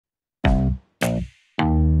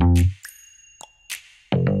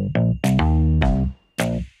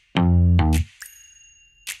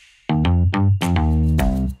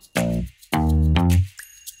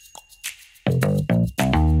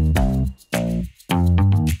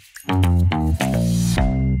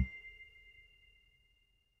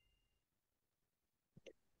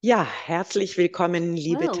Ja, herzlich willkommen,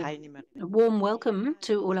 liebe Well, Teilnehmer. a warm welcome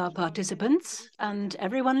to all our participants and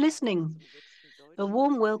everyone listening. A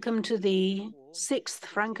warm welcome to the 6th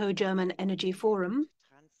Franco-German Energy Forum,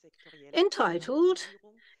 entitled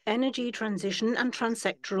Energy Transition and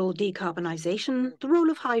Transsectoral Decarbonisation, the Role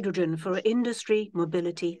of Hydrogen for Industry,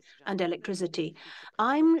 Mobility and Electricity.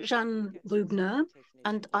 I'm Jeanne Rübner,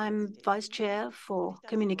 and I'm Vice Chair for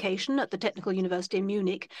Communication at the Technical University in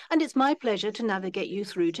Munich, and it's my pleasure to navigate you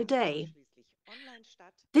through today.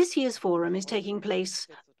 This year's forum is taking place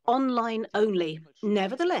online only.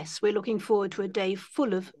 Nevertheless, we're looking forward to a day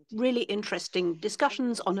full of really interesting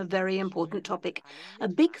discussions on a very important topic. A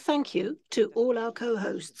big thank you to all our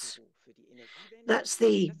co-hosts. That's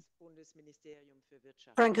the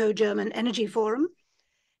Franco-German Energy Forum,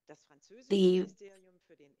 the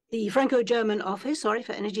Franco-German Office,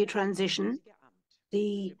 for Energy Transition,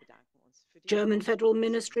 the German Federal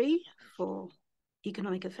Ministry for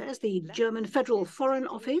Economic Affairs, the German Federal Foreign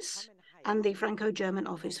Office, and the Franco-German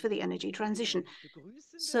Office for the Energy Transition.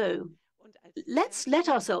 So let's let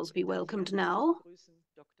ourselves be welcomed now.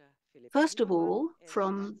 First of all,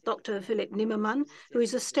 from Dr. Philipp Nimmermann, who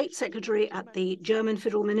is a State Secretary at the German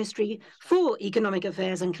Federal Ministry for Economic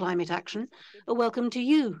Affairs and Climate Action. A welcome to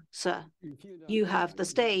you, sir. You have the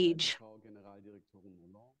stage.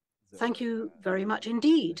 Thank you very much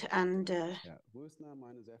indeed. And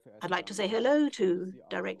I'd like to say hello to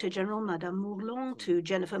Director General Madame Mourlon, to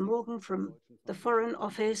Jennifer Morgan from the Foreign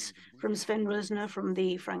Office, from Sven Rösner from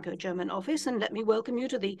the Franco-German Office, and let me welcome you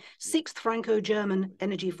to the 6th Franco-German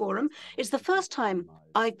Energy Forum. It's the first time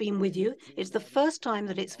I've been with you. It's the first time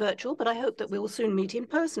that it's virtual, but I hope that we'll soon meet in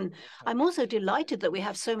person. I'm also delighted that we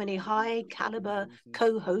have so many high-caliber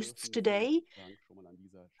co-hosts today,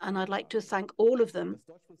 and I'd like to thank all of them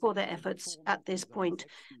for their efforts at this point.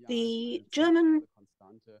 The German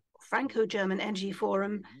Franco-German Energy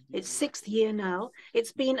Forum, its 6th year now,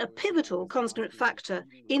 it's been a pivotal constant factor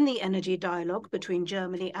in the energy dialogue between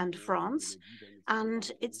Germany and France. And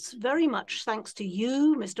it's very much thanks to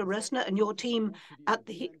you, Mr. Rösner, and your team at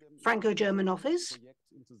the Franco-German Office.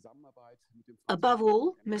 Above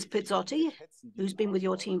all, Ms. Pizzotti, who's been with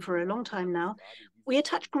your team for a long time now, we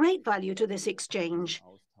attach great value to this exchange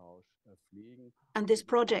and this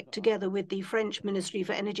project together with the French Ministry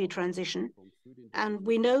for Energy Transition. And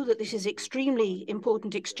we know that this is extremely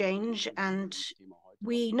important exchange, and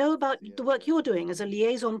we know about the work you're doing as a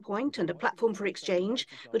liaison point and a platform for exchange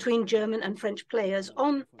between German and French players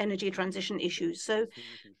on energy transition issues. So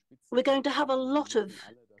we're going to have a lot of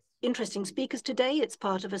interesting speakers today. It's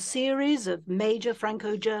part of a series of major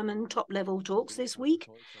Franco-German top-level talks this week.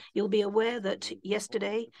 You'll be aware that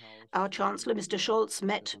yesterday, our Chancellor, Mr. Scholz,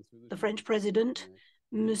 met the French President,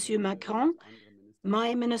 Monsieur Macron,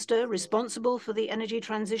 my minister responsible for the energy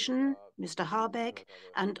transition, Mr. Habeck,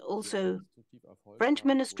 and also French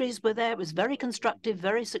ministries were there. It was very constructive,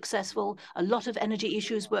 very successful. A lot of energy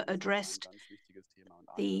issues were addressed.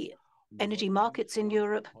 The energy markets in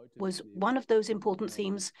Europe was one of those important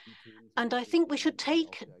themes. And I think we should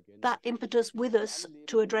take that impetus with us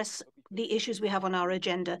to address the issues we have on our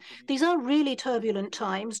agenda. These are really turbulent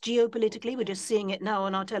times geopolitically. We're just seeing it now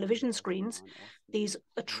on our television screens, these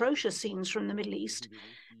atrocious scenes from the Middle East.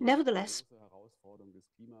 Nevertheless,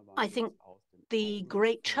 I think the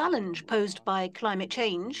great challenge posed by climate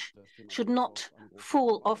change should not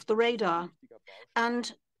fall off the radar.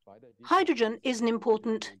 And hydrogen is an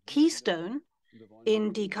important keystone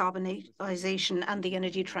in decarbonisation and the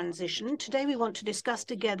energy transition. Today, we want to discuss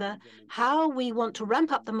together how we want to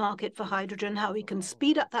ramp up the market for hydrogen, how we can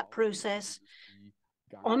speed up that process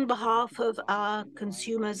on behalf of our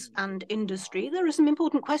consumers and industry. There are some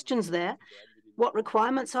important questions there. What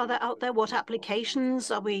requirements are there out there? What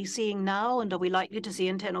applications are we seeing now and are we likely to see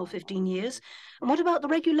in 10 or 15 years? And what about the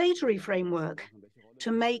regulatory framework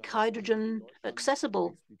to make hydrogen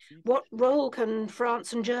accessible? What role can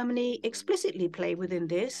France and Germany explicitly play within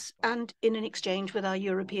this and in an exchange with our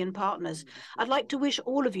European partners? I'd like to wish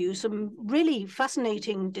all of you some really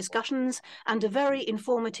fascinating discussions and a very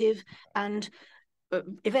informative and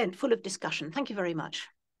event full of discussion. Thank you very much.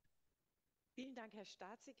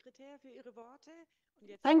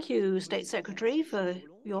 Thank you, State Secretary, for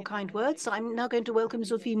your kind words. I'm now going to welcome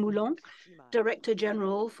Sophie Moulon, Director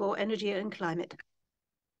General for Energy and Climate.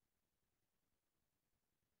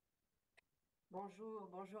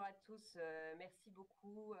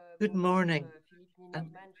 Good morning,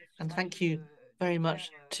 and thank you very much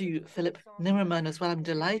to Philipp Nimmermann as well. I'm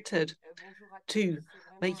delighted to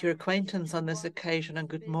make your acquaintance on this occasion, and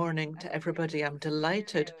good morning to everybody. I'm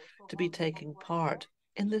delighted to be taking part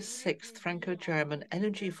in the 6th Franco-German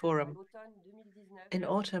Energy Forum. In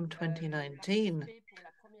autumn 2019,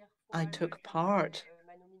 I took part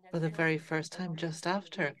for the very first time just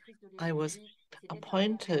after I was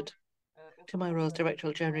appointed to my role as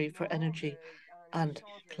Director General for Energy and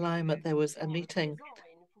Climate. There was a meeting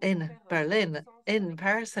in Berlin, in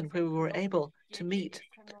person, where we were able to meet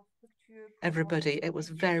everybody. It was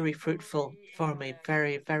very fruitful for me,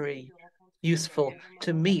 very, very useful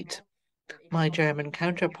to meet my German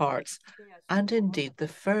counterparts and indeed the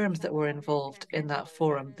firms that were involved in that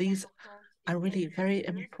forum. These are really very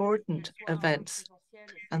important events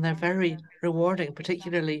and they're very rewarding,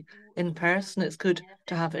 particularly in person. It's good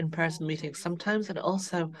to have in-person meetings sometimes, and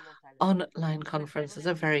also online conferences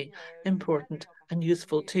are very important and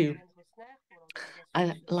useful too.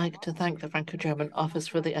 I'd like to thank the Franco-German Office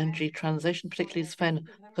for the Energy Transition, particularly Sven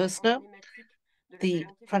Rösner. The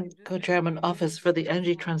Franco-German Office for the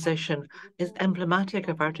Energy Transition is emblematic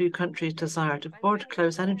of our two countries' desire to forge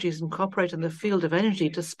close energies and cooperate in the field of energy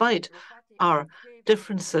despite our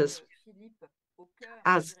differences.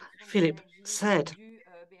 As Philippe said,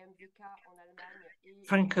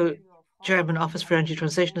 Franco-German Office for Energy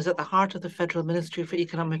Transition is at the heart of the Federal Ministry for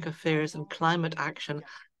Economic Affairs and Climate Action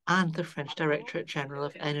and the French Directorate General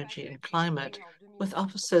of Energy and Climate, with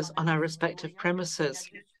offices on our respective premises.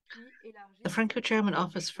 The Franco-German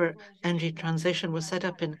Office for Energy Transition was set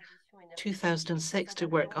up in 2006 to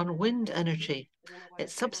work on wind energy. It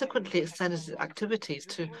subsequently extended its activities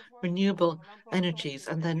to renewable energies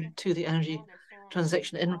and then to the energy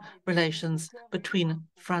transition in relations between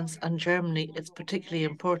France and Germany. It's particularly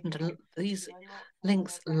important, and these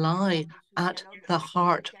links lie at the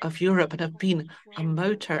heart of Europe and have been a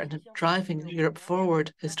motor and driving Europe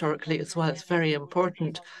forward historically as well. It's very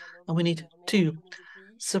important, and we need to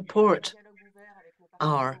support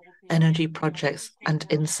our energy projects and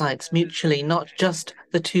insights mutually, not just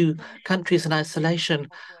the two countries in isolation,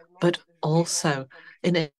 but also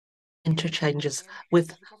in interchanges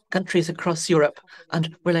with countries across Europe,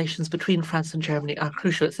 and relations between France and Germany are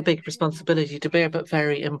crucial. It's a big responsibility to bear, but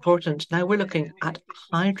very important. Now we're looking at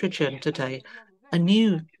hydrogen today, a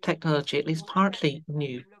new technology, at least partly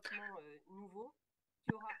new.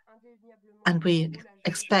 And we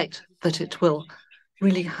expect that it will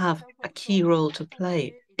really have a key role to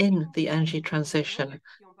play in the energy transition.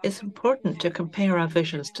 It's important to compare our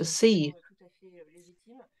visions to see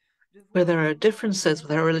where there are differences,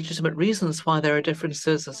 there are legitimate reasons why there are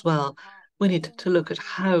differences as well. We need to look at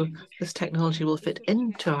how this technology will fit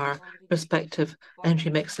into our respective energy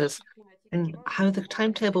mixes and how the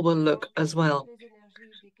timetable will look as well.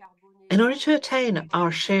 In order to attain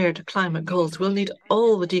our shared climate goals, we'll need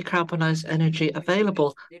all the decarbonised energy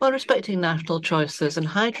available while respecting national choices, and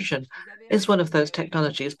hydrogen is one of those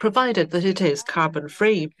technologies, provided that it is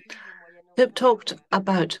carbon-free. Pip talked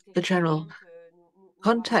about the general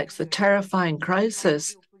context, the terrifying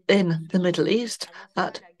crisis in the Middle East.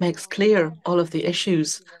 That makes clear all of the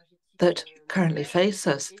issues that currently face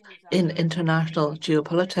us in international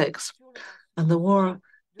geopolitics. And the war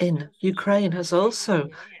in Ukraine has also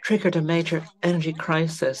triggered a major energy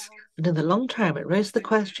crisis. And in the long term, it raised the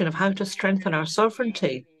question of how to strengthen our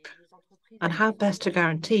sovereignty and how best to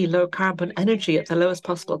guarantee low carbon energy at the lowest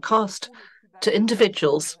possible cost to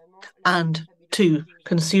individuals and to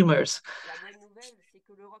consumers.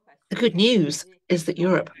 The good news is that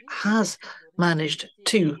Europe has managed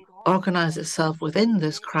to organize itself within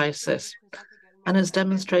this crisis and has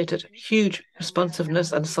demonstrated huge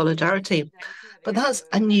responsiveness and solidarity. But that's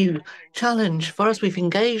a new challenge for us. We've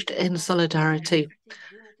engaged in solidarity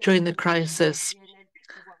during the crisis,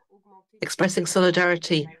 expressing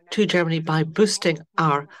solidarity to Germany by boosting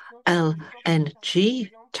our LNG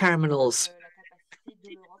terminals.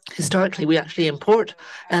 Historically, we actually import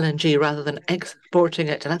LNG rather than exporting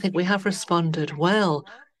it, and I think we have responded well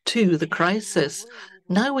to the crisis.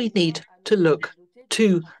 Now we need to look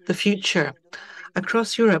to the future.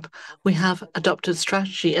 Across Europe, we have adopted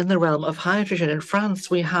strategy in the realm of hydrogen. In France,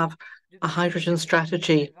 we have a hydrogen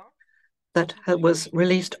strategy that was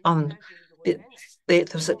released on the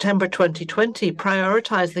 8th of September 2020,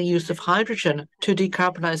 prioritizing the use of hydrogen to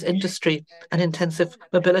decarbonize industry and intensive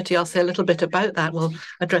mobility. I'll say a little bit about that. We'll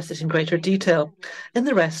address it in greater detail in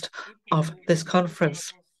the rest of this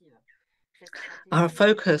conference. Our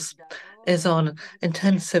focus is on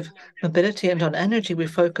intensive mobility and on energy. We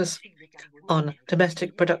focus on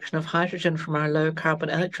domestic production of hydrogen from our low carbon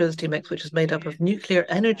electricity mix, which is made up of nuclear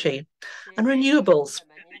energy and renewables.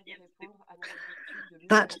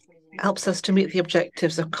 That helps us to meet the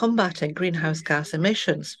objectives of combating greenhouse gas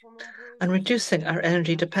emissions and reducing our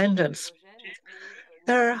energy dependence.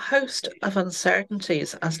 There are a host of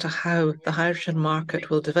uncertainties as to how the hydrogen market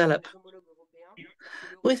will develop.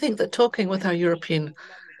 We think that talking with our European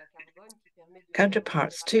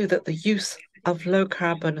counterparts too that the use of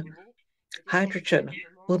low-carbon hydrogen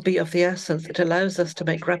will be of the essence. It allows us to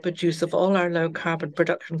make rapid use of all our low-carbon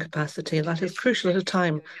production capacity, and that is crucial at a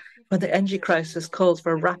time when the energy crisis calls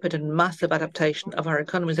for a rapid and massive adaptation of our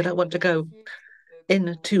economies. I don't want to go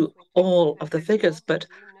into all of the figures, but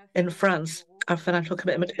in France, our financial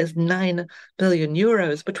commitment is 9 billion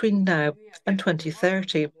euros between now and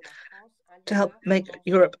 2030 to help make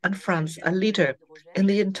Europe and France a leader in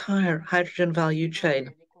the entire hydrogen value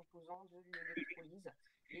chain.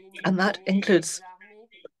 And that includes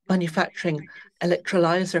manufacturing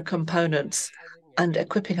electrolyzer components and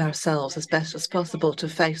equipping ourselves as best as possible to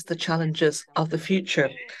face the challenges of the future.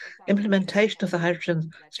 Implementation of the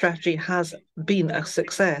hydrogen strategy has been a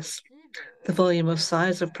success. The volume of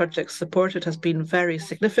size of projects supported has been very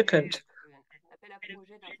significant.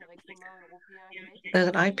 There's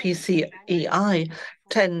an IPCEI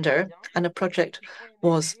tender, and a project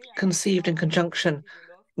was conceived in conjunction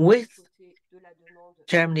with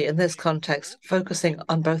Germany in this context, focusing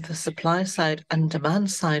on both the supply side and demand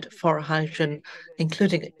side for hydrogen,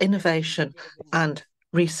 including innovation and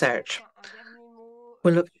research.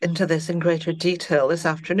 We'll look into this in greater detail this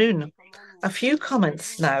afternoon. A few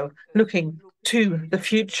comments now, looking to the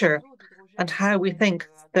future and how we think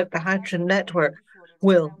that the hydrogen network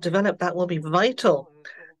will develop. That will be vital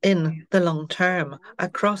in the long term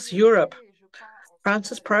across Europe.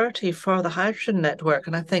 France's priority for the hydrogen network,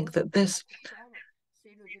 and I think that this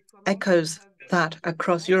echoes that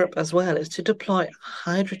across Europe as well, is to deploy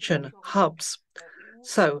hydrogen hubs.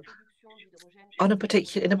 So, in a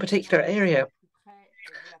particular area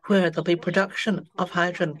where there'll be production of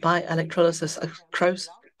hydrogen by electrolysis close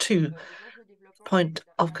to point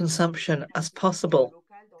of consumption as possible,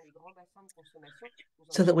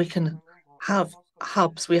 so that we can have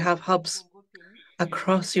hubs. We have hubs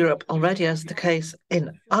across Europe already, as the case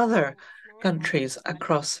in other countries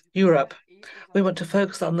across Europe. We want to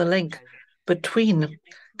focus on the link between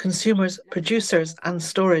consumers, producers, and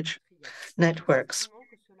storage networks.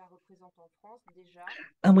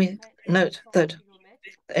 And we note that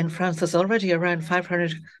in France, there's already around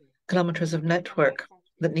 500 kilometers of network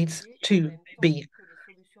that needs to be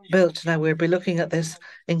built. Now, we'll be looking at this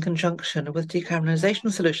in conjunction with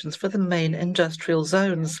decarbonisation solutions for the main industrial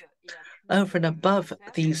zones. Over and above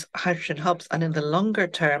these hydrogen hubs, and in the longer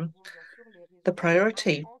term, the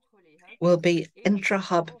priority will be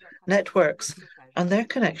intra-hub networks and their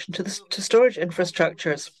connection to storage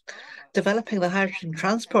infrastructures. Developing the hydrogen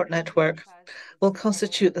transport network will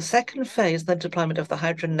constitute the second phase of the deployment of the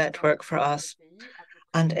hydrogen network for us.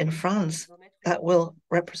 And in France, that will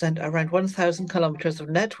represent around 1,000 kilometers of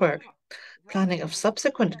network. Planning of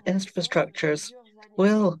subsequent infrastructures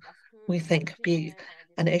will, we think, be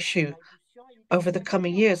an issue over the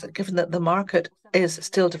coming years. Given that the market is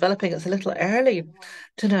still developing, it's a little early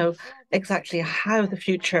to know exactly how the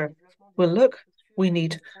future will look. We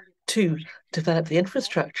need to develop the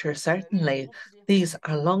infrastructure, certainly. These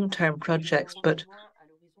are long-term projects, but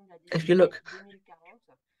if you look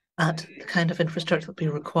at the kind of infrastructure that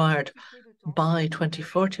will be required by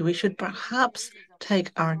 2040, we should perhaps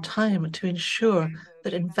take our time to ensure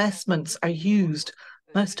that investments are used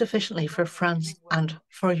most efficiently for France and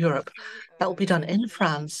for Europe. That will be done in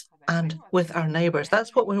France and with our neighbours.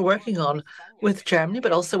 That's what we're working on with Germany,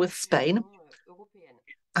 but also with Spain,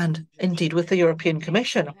 and indeed with the European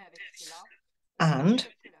Commission. And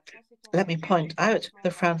let me point out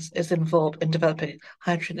that France is involved in developing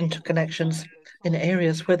hydrogen interconnections in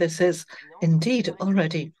areas where this is indeed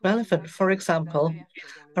already relevant. For example,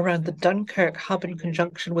 around the Dunkirk hub in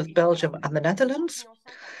conjunction with Belgium and the Netherlands.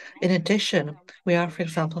 In addition, we are, for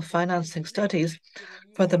example, financing studies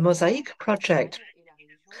for the Mosaic project,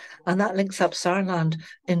 and that links up Saarland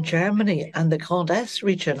in Germany and the Grand Est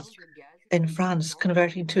region in France,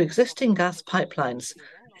 converting two existing gas pipelines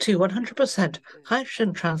to 100%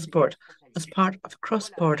 hydrogen transport as part of a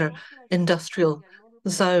cross-border industrial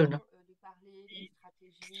zone.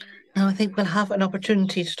 Now, I think we'll have an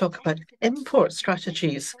opportunity to talk about import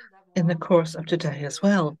strategies in the course of today as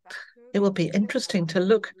well. It will be interesting to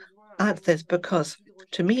look at this because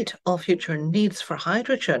to meet all future needs for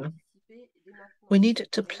hydrogen, we need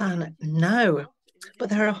to plan now. But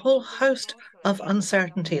there are a whole host of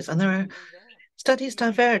uncertainties, and there are studies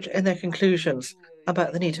diverge in their conclusions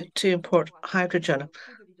about the need to import hydrogen.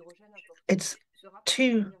 It's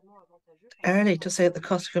too early to say that the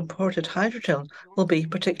cost of imported hydrogen will be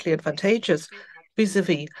particularly advantageous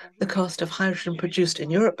vis-à-vis the cost of hydrogen produced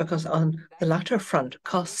in Europe, because on the latter front,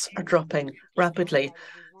 costs are dropping rapidly.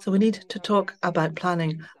 So we need to talk about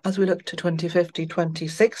planning as we look to 2050,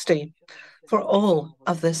 2060 for all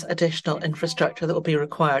of this additional infrastructure that will be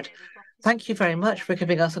required. Thank you very much for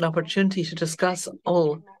giving us an opportunity to discuss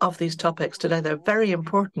all of these topics today. They're very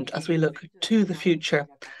important as we look to the future.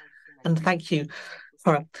 And thank you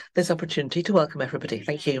for this opportunity to welcome everybody.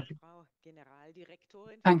 Thank you.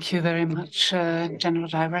 Thank you very much, General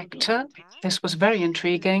Director. This was very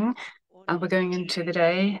intriguing. We're going into the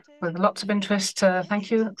day with lots of interest.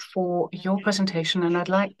 Thank you for your presentation. And I'd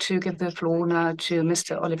like to give the floor now to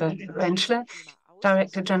Mr. Oliver Rentschler,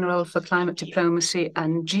 Director General for Climate Diplomacy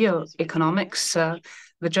and Geoeconomics,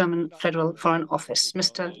 the German Federal Foreign Office.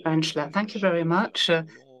 Mr. Rentschler, thank you very much.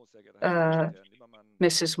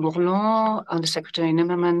 Mrs. Mourlon, Undersecretary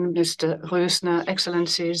Nimmermann, Mr. Rösner,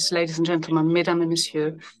 Excellencies, ladies and gentlemen, mesdames et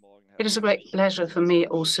messieurs. It is a great pleasure for me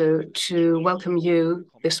also to welcome you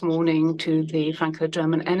this morning to the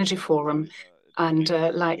Franco-German Energy Forum. And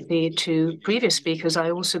like the two previous speakers, I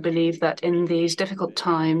also believe that in these difficult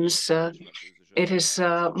times, it is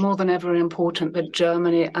more than ever important that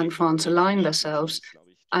Germany and France align themselves.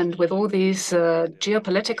 And with all these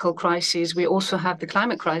geopolitical crises, we also have the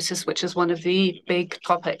climate crisis, which is one of the big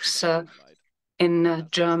topics in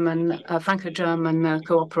Franco-German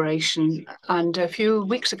cooperation. And a few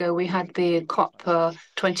weeks ago, we had the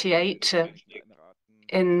COP28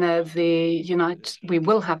 in we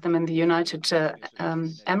will have them in the United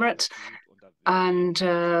Emirates. And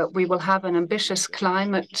we will have an ambitious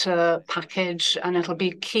climate package, and it'll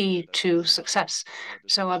be key to success.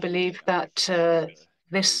 So I believe that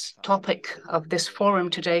this topic of this forum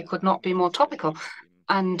today could not be more topical.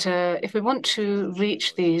 And if we want to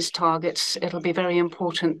reach these targets, it'll be very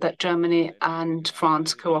important that Germany and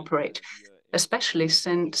France cooperate, especially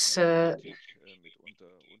since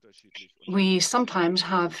we sometimes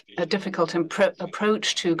have a difficult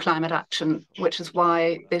approach to climate action, which is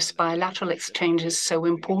why this bilateral exchange is so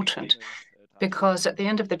important. Because at the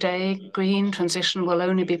end of the day, green transition will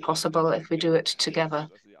only be possible if we do it together.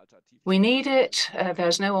 We need it.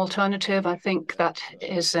 There's no alternative. I think that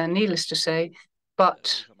is needless to say.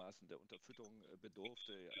 But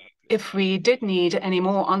if we did need any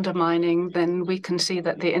more undermining, then we can see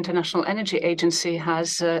that the International Energy Agency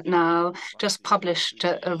has now just published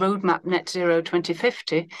a roadmap net zero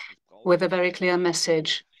 2050 with a very clear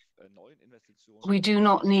message. We do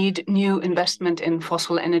not need new investment in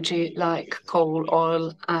fossil energy like coal,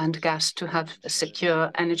 oil, and gas to have a secure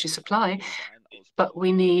energy supply, but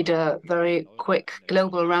we need a very quick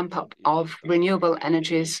global ramp-up of renewable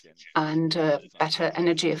energies and better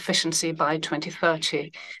energy efficiency by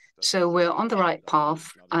 2030. So we're on the right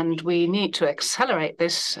path, and we need to accelerate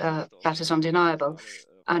this. That is undeniable.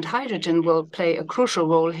 And hydrogen will play a crucial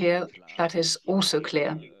role here. That is also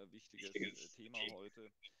clear.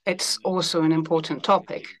 It's also an important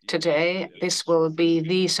topic. Today, this will be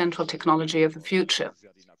the central technology of the future.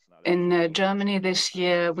 In Germany this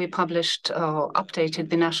year, we published or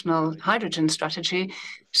updated the national hydrogen strategy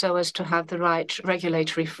so as to have the right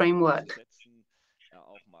regulatory framework.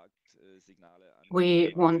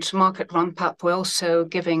 We want market ramp-up. We're also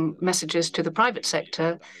giving messages to the private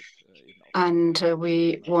sector, and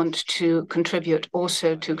we want to contribute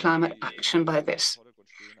also to climate action by this.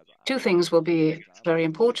 Two things will be very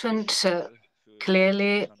important.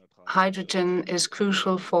 Clearly, hydrogen is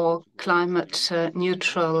crucial for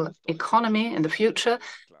climate-neutral economy in the future.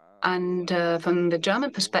 And from the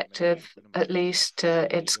German perspective, at least,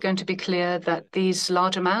 it's going to be clear that these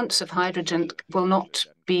large amounts of hydrogen will not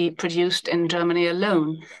be produced in Germany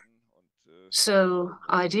alone. So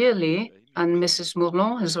ideally, and Mrs.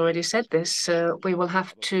 Mourlon has already said this, we will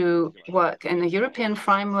have to work in a European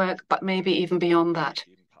framework, but maybe even beyond that.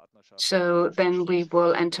 So then we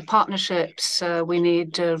will enter partnerships. We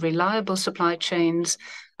need reliable supply chains,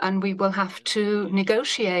 and we will have to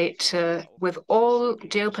negotiate with all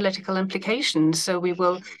geopolitical implications. So we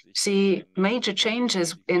will see major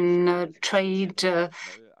changes in trade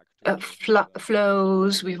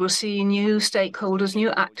flows. We will see new stakeholders,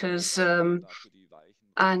 new actors,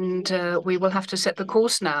 and we will have to set the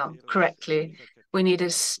course now correctly. We need a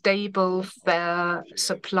stable, fair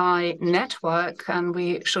supply network, and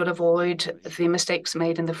we should avoid the mistakes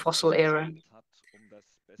made in the fossil era.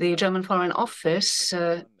 The German Foreign Office,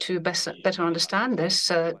 to better understand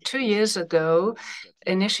this, 2 years ago,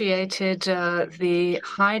 initiated the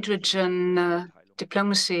hydrogen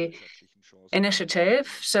diplomacy initiative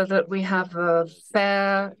so that we have a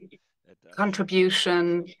fair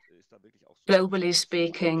contribution, globally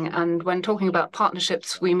speaking. And when talking about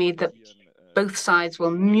partnerships, we mean that both sides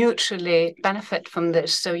will mutually benefit from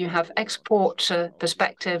this. So you have export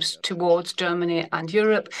perspectives towards Germany and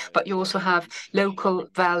Europe, but you also have local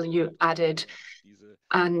value added.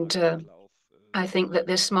 And I think that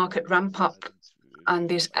this market ramp up and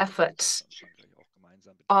these efforts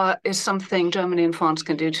is something Germany and France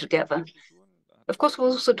can do together. Of course, we're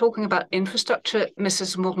also talking about infrastructure.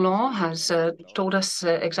 Mrs. Mourlon has told us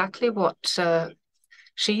exactly what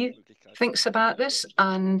she thinks about this,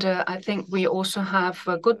 and I think we also have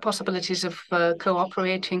good possibilities of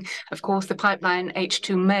cooperating. Of course, the pipeline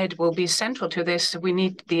H2 Med will be central to this. We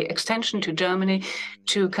need the extension to Germany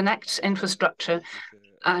to connect infrastructure,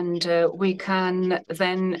 and we can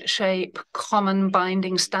then shape common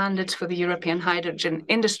binding standards for the European hydrogen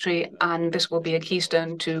industry, and this will be a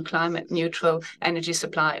keystone to climate neutral energy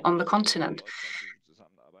supply on the continent.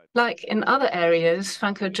 Like in other areas,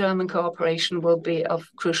 Franco-German cooperation will be of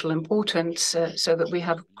crucial importance so that we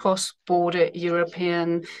have cross-border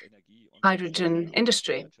European hydrogen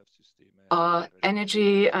industry. Our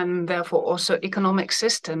energy and therefore also economic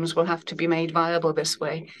systems will have to be made viable this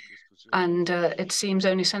way. And it seems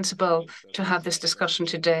only sensible to have this discussion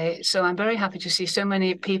today. So I'm very happy to see so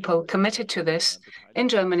many people committed to this in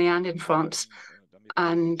Germany and in France.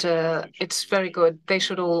 And it's very good. They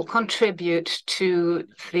should all contribute to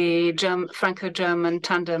the Franco-German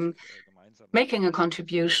tandem, making a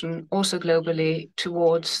contribution also globally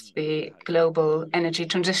towards the global energy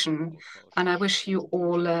transition. And I wish you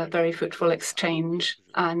all a very fruitful exchange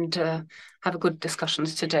and have a good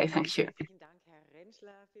discussions today. Thank you.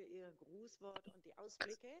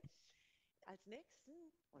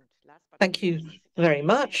 Thank you very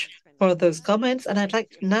much for those comments. And I'd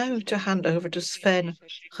like now to hand over to Sven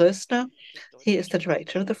Rösner. He is the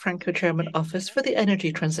director of the Franco-German Office for the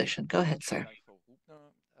Energy Transition. Go ahead, sir.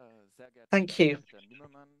 Thank you.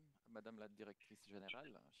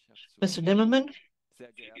 Mr. Nimmermann,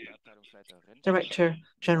 Director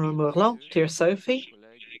General Mourlon, dear Sophie,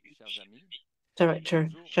 Director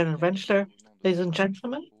General Rentschler, ladies and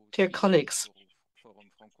gentlemen, dear colleagues.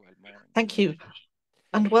 Thank you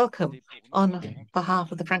and welcome on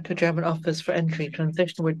behalf of the Franco-German Office for Energy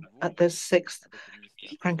Transition. We're at this 6th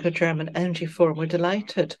Franco-German Energy Forum. We're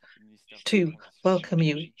delighted to welcome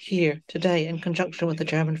you here today in conjunction with the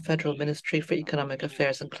German Federal Ministry for Economic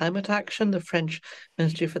Affairs and Climate Action, the French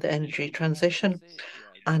Ministry for the Energy Transition,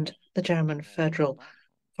 and the German Federal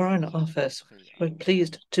Foreign Office. We're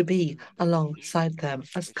pleased to be alongside them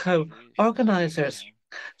as co-organisers.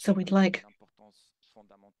 So we'd like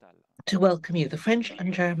to welcome you. The French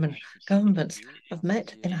and German governments have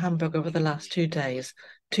met in Hamburg over the last 2 days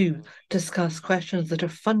to discuss questions that are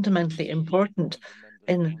fundamentally important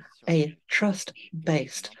in a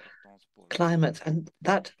trust-based climate. And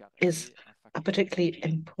that is a particularly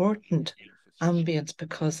important ambience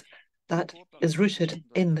because that is rooted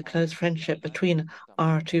in the close friendship between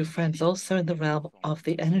our two friends. Also in the realm of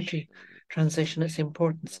the energy transition, its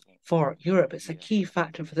importance for Europe. It's a key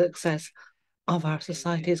factor for the success of our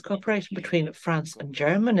societies. Cooperation between France and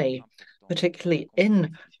Germany, particularly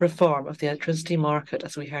in reform of the electricity market,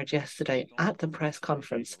 as we heard yesterday at the press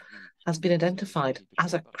conference, has been identified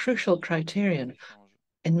as a crucial criterion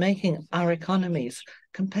in making our economies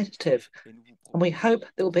competitive. And we hope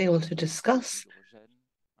that we'll be able to discuss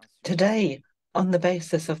today on the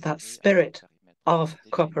basis of that spirit of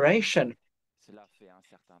cooperation.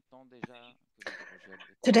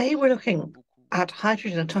 Today we're looking at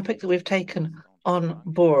hydrogen, a topic that we've taken on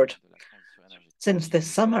board since this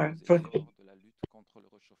summer. For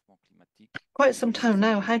quite some time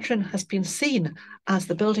now, hydrogen has been seen as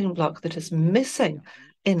the building block that is missing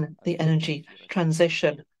in the energy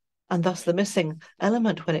transition, and thus the missing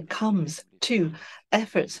element when it comes to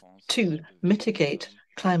efforts to mitigate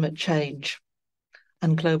climate change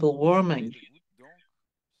and global warming.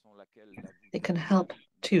 It can help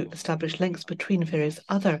to establish links between various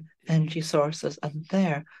other energy sources and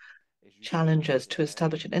their challenges to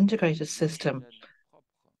establish an integrated system.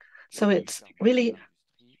 So it's really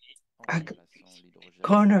a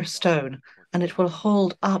cornerstone, and it will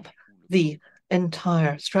hold up the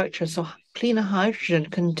entire structure. So cleaner hydrogen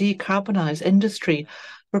can decarbonize industry,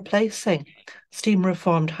 replacing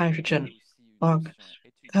steam-reformed hydrogen or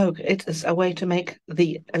coke. It is a way to make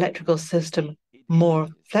the electrical system more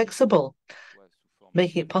flexible,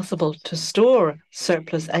 making it possible to store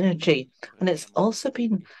surplus energy. And it's also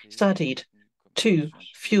been studied to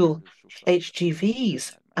fuel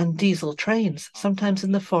HGVs and diesel trains, sometimes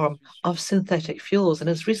in the form of synthetic fuels, and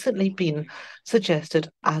has recently been suggested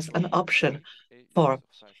as an option for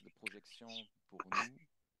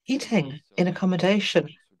heating in accommodation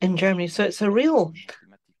in Germany. So it's a real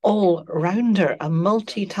all-rounder, a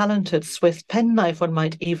multi-talented Swiss penknife, one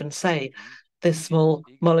might even say, this small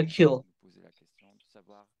molecule.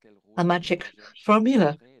 A magic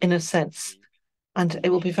formula, in a sense, and it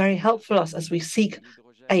will be very helpful for us as we seek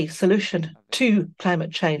a solution to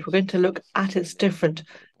climate change. We're going to look at its different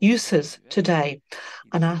uses today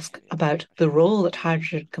and ask about the role that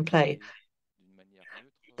hydrogen can play.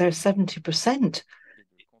 There's 70%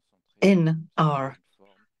 in our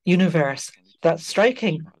universe. That's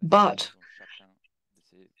striking, but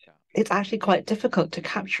it's actually quite difficult to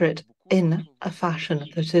capture it in a fashion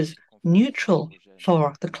that is neutral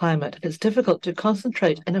for the climate. It's difficult to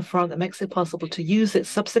concentrate in a form that makes it possible to use it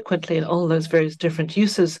subsequently in all those various different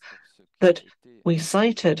uses that we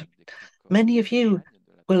cited. Many of you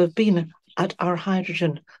will have been at our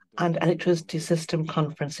hydrogen and electricity system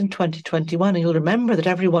conference in 2021, and you'll remember that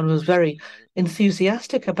everyone was very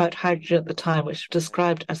enthusiastic about hydrogen at the time, which was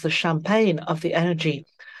described as the champagne of the energy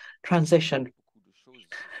transition.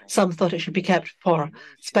 Some thought it should be kept for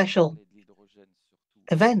special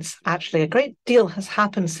events. Actually, a great deal has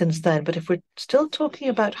happened since then, but if we're still talking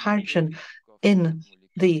about hydrogen in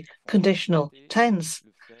the conditional tense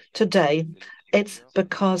today, it's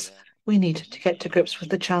because we need to get to grips with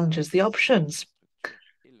the challenges. The options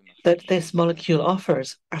that this molecule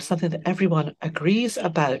offers are something that everyone agrees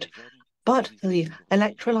about, but the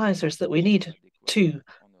electrolyzers that we need to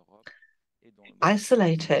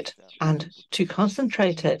isolate it and to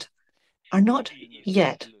concentrate it are not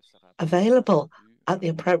yet available at the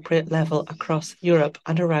appropriate level across Europe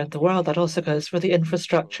and around the world. That also goes for the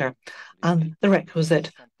infrastructure and the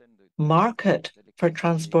requisite market for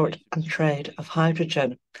transport and trade of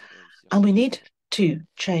hydrogen. And we need to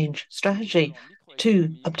change strategy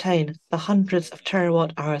to obtain the hundreds of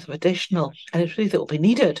terawatt hours of additional energy that will be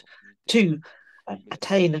needed to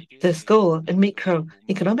attain this goal in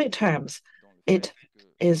microeconomic terms. It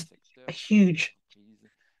is a huge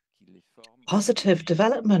positive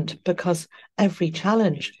development because every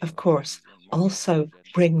challenge, of course, also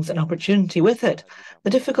brings an opportunity with it. The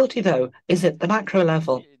difficulty, though, is at the macro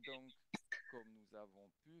level.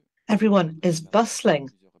 Everyone is bustling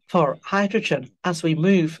for hydrogen as we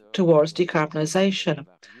move towards decarbonisation.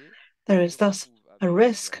 There is thus a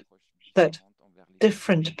risk that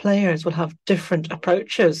different players will have different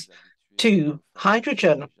approaches to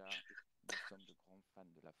hydrogen.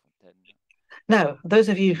 Now, those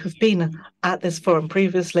of you who've been at this forum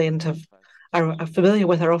previously and are familiar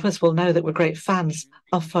with our office will know that we're great fans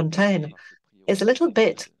of Fontaine. It's a little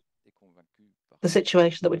bit the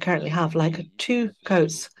situation that we currently have, like two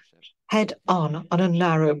goats head on a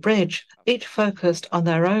narrow bridge, each focused on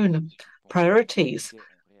their own priorities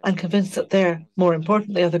and convinced that they're more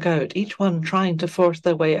important than the other goat, each one trying to force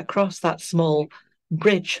their way across that small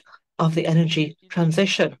bridge of the energy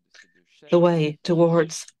transition, the way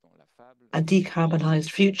towards a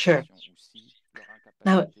decarbonised future.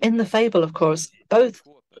 Now, in the fable, of course, both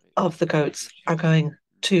of the goats are going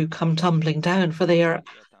to come tumbling down, for they are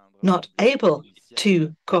not able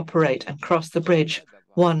to cooperate and cross the bridge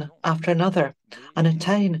one after another and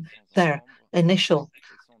attain their initial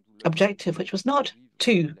objective, which was not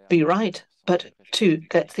to be right, but to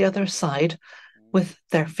get to the other side with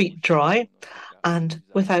their feet dry and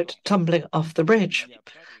without tumbling off the bridge,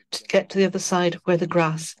 to get to the other side where the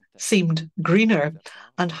grass seemed greener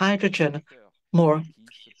and hydrogen more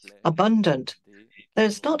abundant.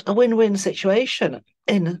 There's not a win-win situation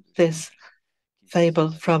in this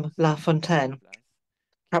fable from La Fontaine,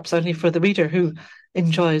 perhaps only for the reader who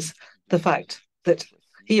enjoys the fact that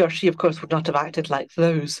he or she, of course, would not have acted like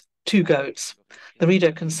those two goats. The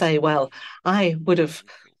reader can say, well, I would have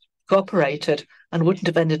cooperated and wouldn't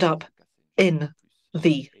have ended up in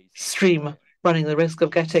the stream, running the risk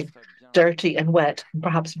of getting dirty and wet, and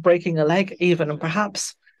perhaps breaking a leg even, and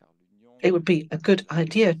perhaps it would be a good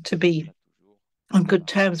idea to be on good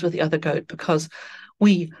terms with the other goat, because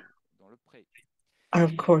we are,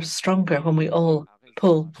 of course, stronger when we all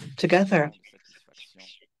pull together,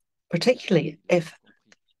 particularly if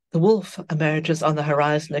the wolf emerges on the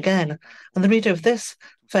horizon again. And the reader of this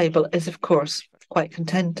fable is, of course, quite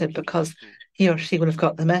contented because he or she will have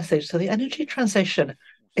got the message. So the energy transition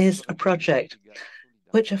is a project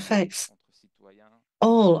which affects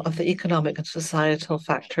all of the economic and societal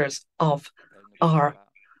factors of our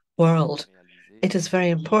world. It is very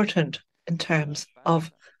important in terms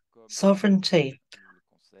of sovereignty,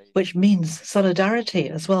 which means solidarity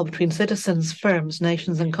as well between citizens, firms,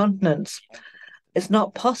 nations, and continents. It's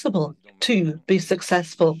not possible to be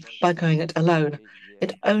successful by going it alone.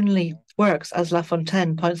 It only works, as La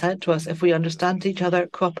Fontaine points out to us, if we understand each other,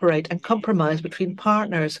 cooperate, and compromise between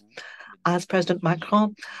partners. As President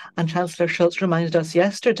Macron and Chancellor Scholz reminded us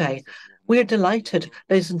yesterday, we're delighted,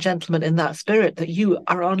 ladies and gentlemen, in that spirit that you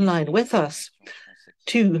are online with us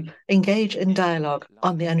to engage in dialogue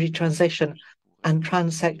on the energy transition and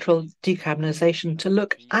transsectoral decarbonisation, to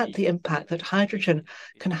look at the impact that hydrogen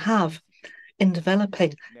can have in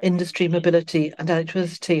developing industry, mobility and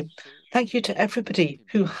electricity. Thank you to everybody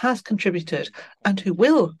who has contributed and who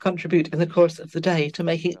will contribute in the course of the day to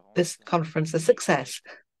making this conference a success.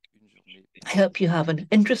 I hope you have an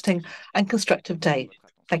interesting and constructive day.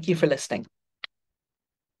 Thank you for listening.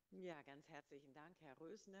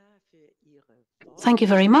 Thank you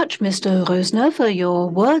very much, Mr. Rösner, for your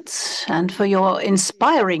words and for your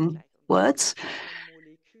inspiring words.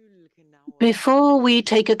 Before we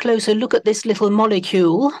take a closer look at this little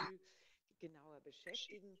molecule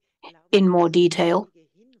in more detail,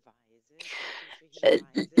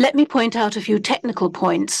 let me point out a few technical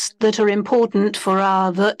points that are important for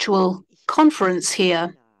our virtual conference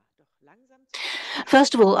here.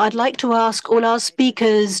 First of all, I'd like to ask all our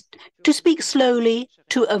speakers to speak slowly,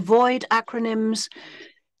 to avoid acronyms.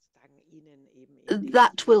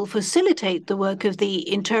 That will facilitate the work of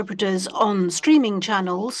the interpreters on streaming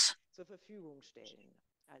channels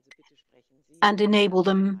and enable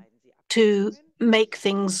them to make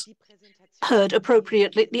things heard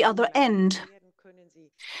appropriately at the other end.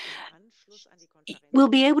 We'll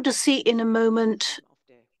be able to see in a moment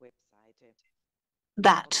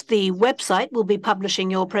that the website will be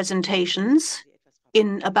publishing your presentations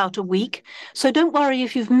in about a week. So don't worry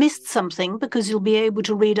if you've missed something, because you'll be able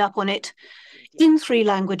to read up on it in 3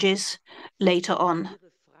 languages later on.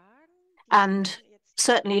 And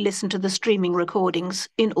certainly listen to the streaming recordings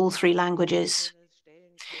in all 3 languages.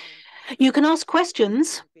 You can ask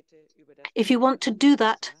questions. If you want to do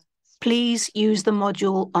that, please use the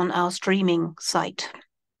module on our streaming site.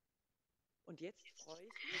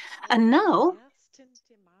 And now,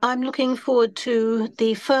 I'm looking forward to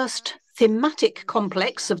the first thematic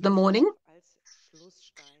complex of the morning,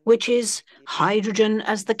 which is hydrogen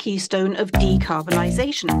as the keystone of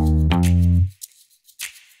decarbonisation.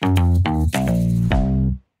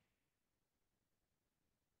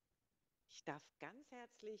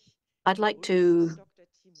 I'd like to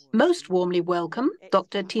most warmly welcome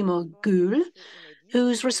Dr. Timo Gühl,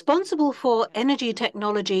 who's responsible for energy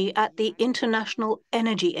technology at the International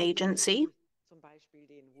Energy Agency.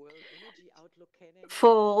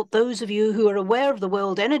 For those of you who are aware of the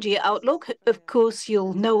World Energy Outlook, of course,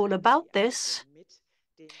 you'll know all about this.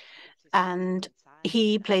 And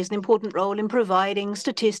he plays an important role in providing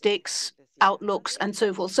statistics, outlooks, and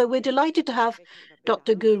so forth. So we're delighted to have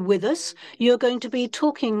Dr. Gühl with us. You're going to be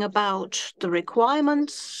talking about the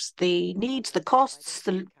requirements, the needs, the costs,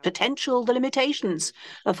 the potential, the limitations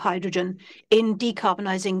of hydrogen in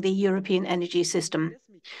decarbonising the European energy system.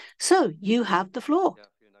 So you have the floor.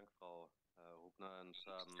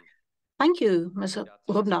 Thank you, Ms.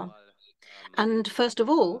 Rubner. And first of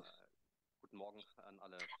all,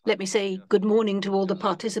 let me say good morning to all the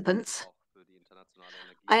participants.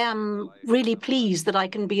 I am really pleased that I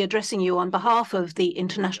can be addressing you on behalf of the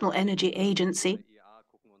International Energy Agency.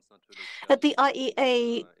 At the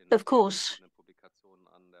IEA, of course,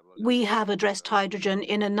 we have addressed hydrogen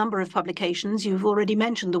in a number of publications. You've already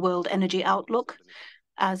mentioned the World Energy Outlook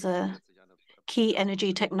as a key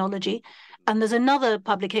energy technology. And there's another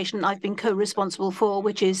publication I've been co-responsible for,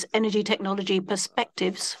 which is Energy Technology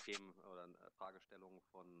Perspectives,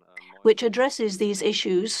 which addresses these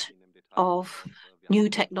issues of new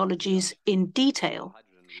technologies in detail.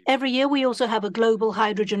 Every year, we also have a global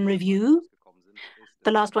hydrogen review.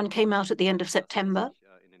 The last one came out at the end of September.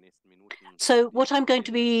 So what I'm going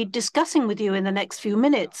to be discussing with you in the next few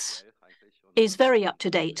minutes is very up to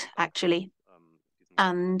date, actually,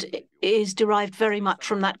 and is derived very much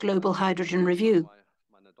from that global hydrogen review.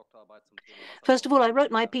 First of all, I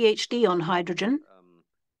wrote my PhD on hydrogen.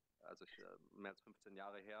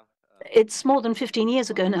 It's more than 15 years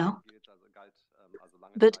ago now.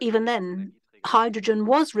 But even then, hydrogen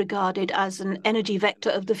was regarded as an energy vector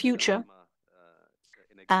of the future,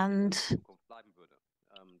 and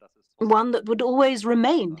one that would always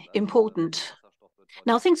remain important.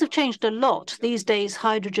 Now, things have changed a lot. These days,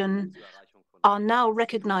 hydrogen are now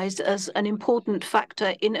recognized as an important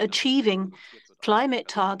factor in achieving climate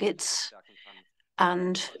targets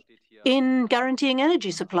and in guaranteeing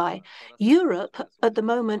energy supply. Europe, at the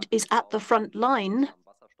moment, is at the front line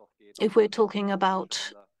if we're talking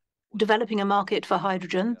about developing a market for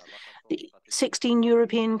hydrogen. The 16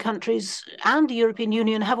 European countries and the European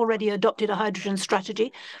Union have already adopted a hydrogen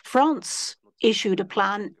strategy. France issued a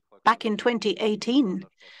plan back in 2018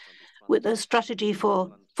 with a strategy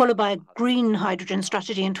followed by a green hydrogen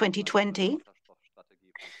strategy in 2020.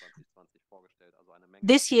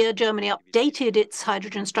 This year, Germany updated its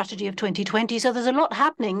hydrogen strategy of 2020, so there's a lot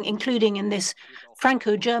happening, including in this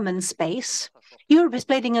Franco-German space. Europe is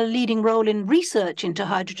playing a leading role in research into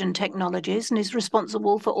hydrogen technologies and is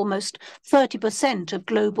responsible for almost 30% of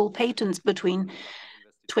global patents between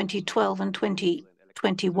 2012 and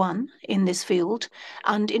 2021 in this field.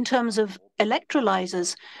 And in terms of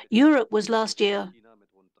electrolyzers, Europe was last year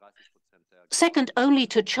second only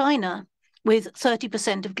to China, with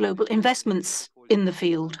 30% of global investments in the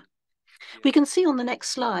field. We can see on the next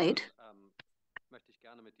slide,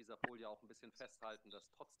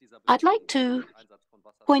 I'd like to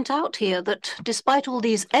point out here that despite all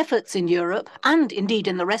these efforts in Europe, and indeed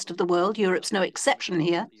in the rest of the world, Europe's no exception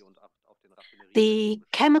here, the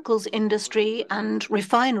chemicals industry and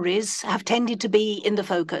refineries have tended to be in the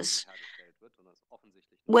focus,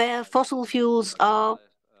 where fossil fuels are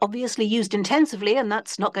obviously used intensively, and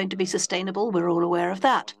that's not going to be sustainable. We're all aware of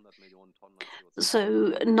that.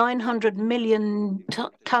 So 900 million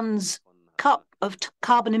tons of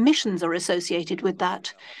carbon emissions are associated with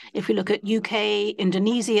that. If we look at UK,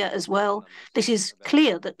 Indonesia as well, this is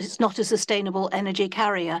clear that it's not a sustainable energy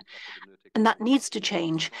carrier. And that needs to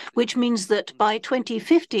change, which means that by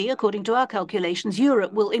 2050, according to our calculations,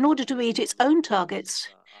 Europe will, in order to meet its own targets,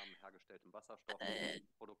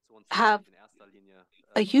 have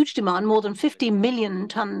a huge demand, more than 50 million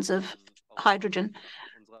tons of hydrogen,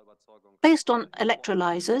 based on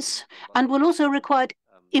electrolyzers, and will also require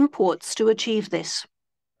imports to achieve this.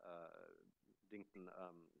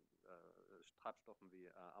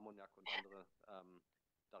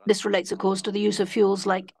 This relates, of course, to the use of fuels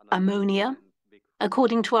like ammonia.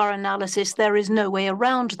 According to our analysis, there is no way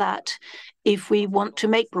around that if we want to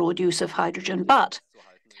make broad use of hydrogen. But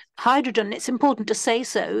hydrogen, it's important to say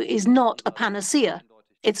so, is not a panacea.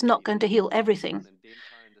 It's not going to heal everything.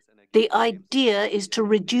 The idea is to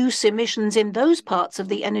reduce emissions in those parts of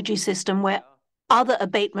the energy system where other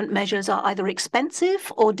abatement measures are either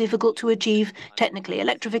expensive or difficult to achieve technically.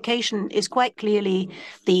 Electrification is quite clearly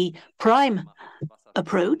the prime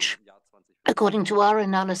approach. According to our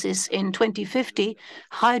analysis, in 2050,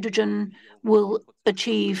 hydrogen will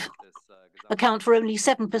account for only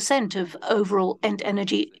 7% of overall end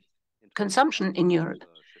energy consumption in Europe.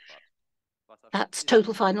 That's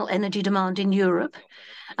total final energy demand in Europe,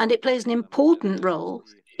 and it plays an important role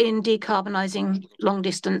in decarbonizing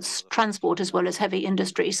long-distance transport as well as heavy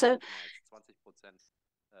industry. So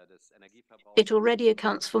it already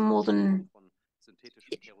accounts for more than...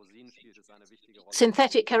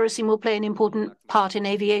 Synthetic kerosene will play an important part in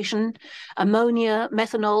aviation. Ammonia,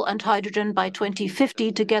 methanol, and hydrogen by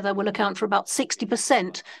 2050 together will account for about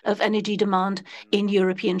 60% of energy demand in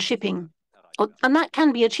European shipping. And that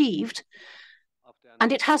can be achieved,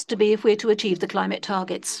 and it has to be if we're to achieve the climate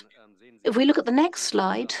targets. If we look at the next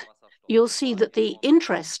slide, you'll see that the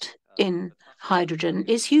interest in hydrogen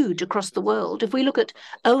is huge across the world. If we look at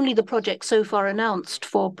only the projects so far announced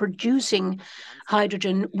for producing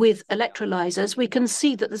hydrogen with electrolyzers, we can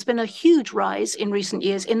see that there's been a huge rise in recent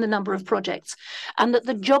years in the number of projects, and that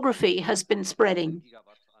the geography has been spreading.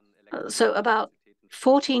 So about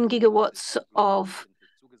 14 gigawatts of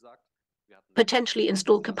potentially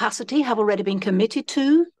installed capacity have already been committed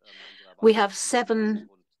to. We have 7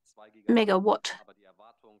 megawatt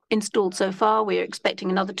installed so far. We're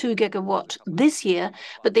expecting another 2 gigawatt this year,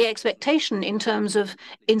 but the expectation in terms of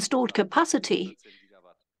installed capacity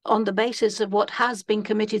on the basis of what has been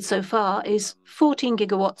committed so far is 14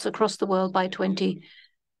 gigawatts across the world by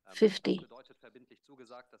 2050.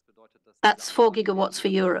 That's 4 gigawatts for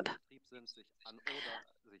Europe.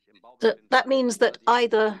 That means that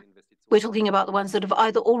either we're talking about the ones that have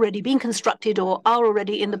either already been constructed or are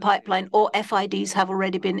already in the pipeline, or FIDs have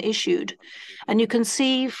already been issued. And you can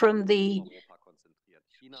see from the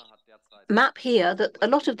map here that a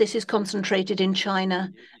lot of this is concentrated in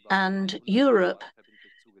China and Europe.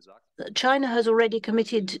 China has already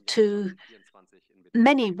committed to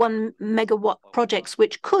many 1 megawatt projects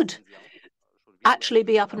which could actually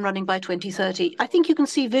be up and running by 2030. I think you can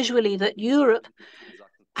see visually that Europe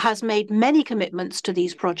has made many commitments to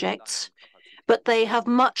these projects, but they have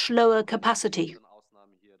much lower capacity,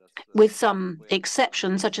 with some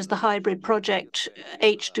exceptions, such as the hybrid project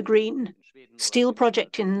H2Green, steel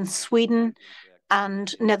project in Sweden,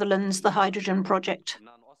 and Netherlands, the hydrogen project.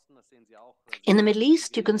 In the Middle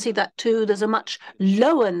East, you can see that too. There's a much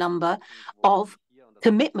lower number of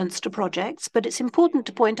commitments to projects, but it's important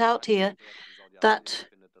to point out here that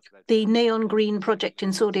the Neon Green project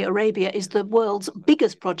in Saudi Arabia is the world's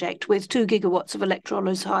biggest project with 2 gigawatts of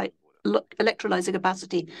electrolyzer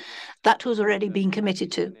capacity. That was already being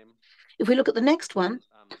committed to. If we look at the next one,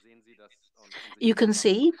 you can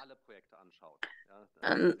see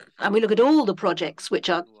And we look at all the projects which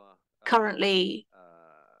are currently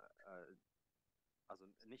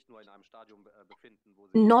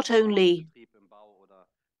not only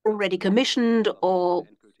already commissioned or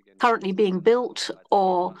currently being built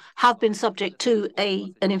or have been subject to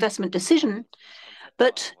an investment decision,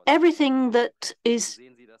 but everything that is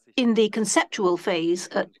in the conceptual phase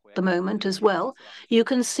at the moment as well. You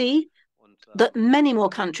can see that many more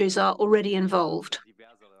countries are already involved.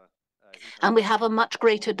 And we have a much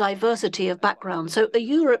greater diversity of background. So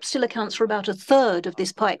Europe still accounts for about a third of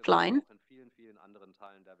this pipeline.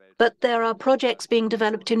 But there are projects being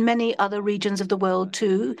developed in many other regions of the world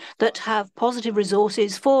too that have positive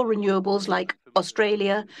resources for renewables, like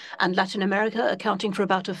Australia and Latin America, accounting for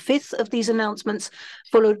about a fifth of these announcements,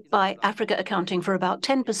 followed by Africa accounting for about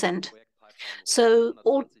 10%. So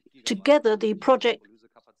altogether, the project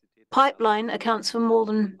pipeline accounts for more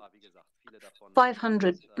than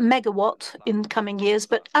 500 megawatt in the coming years.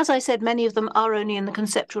 But as I said, many of them are only in the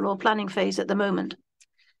conceptual or planning phase at the moment.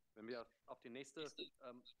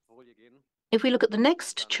 If we look at the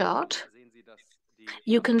next chart,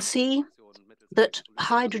 you can see that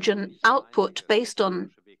hydrogen output based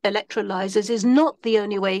on electrolyzers is not the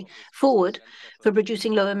only way forward for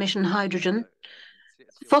producing low-emission hydrogen.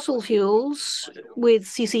 Fossil fuels with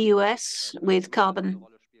CCUS, with carbon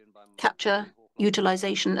capture,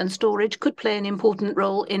 utilization and storage could play an important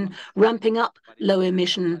role in ramping up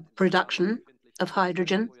low-emission production of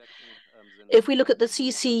hydrogen. If we look at the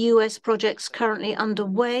CCUS projects currently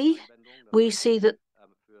underway, we see that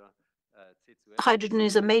hydrogen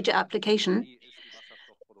is a major application.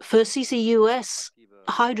 For CCUS,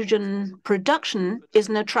 hydrogen production is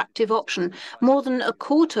an attractive option. More than a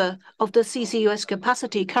quarter of the CCUS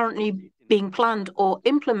capacity currently being planned or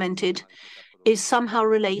implemented is somehow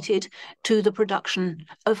related to the production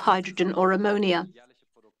of hydrogen or ammonia.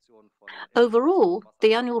 Overall,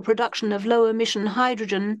 the annual production of low-emission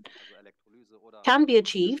hydrogen can be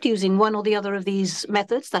achieved using one or the other of these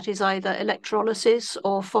methods, that is either electrolysis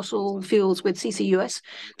or fossil fuels with CCUS.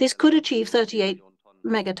 This could achieve 38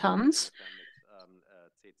 megatons,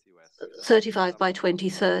 35 by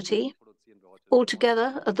 2030.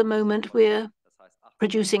 Altogether, at the moment, we're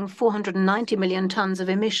producing 490 million tons of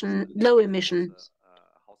low emission.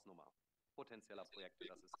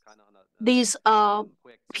 These are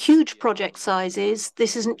huge project sizes.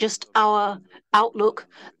 This isn't just our outlook.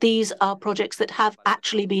 These are projects that have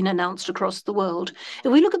actually been announced across the world.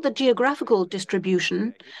 If we look at the geographical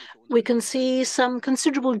distribution, we can see some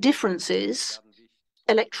considerable differences.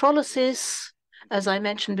 Electrolysis, as I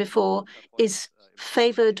mentioned before, is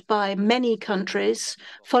favored by many countries,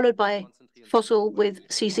 followed by fossil with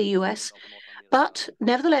CCUS. But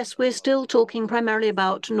nevertheless, we're still talking primarily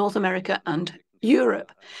about North America and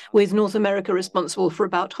Europe, with North America responsible for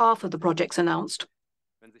about half of the projects announced,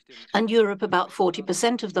 and Europe about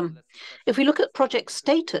 40% of them. If we look at project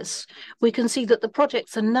status, we can see that the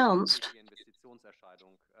projects announced,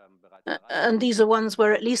 and these are ones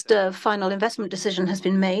where at least a final investment decision has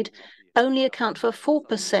been made, only account for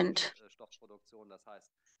 4%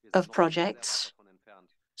 of projects.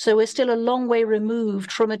 So we're still a long way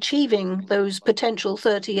removed from achieving those potential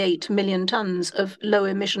 38 million tons of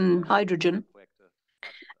low-emission hydrogen.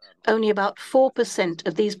 Only about 4%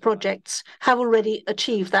 of these projects have already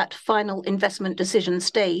achieved that final investment decision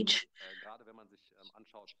stage.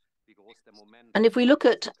 And if we look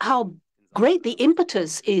at how great the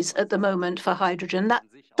impetus is at the moment for hydrogen, that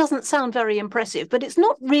doesn't sound very impressive, but it's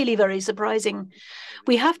not really very surprising.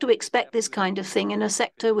 We have to expect this kind of thing in a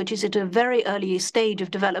sector which is at a very early stage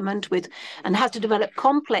of development and has to develop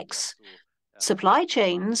complex supply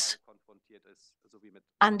chains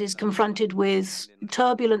and is confronted with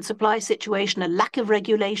turbulent supply situation, a lack of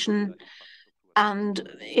regulation, and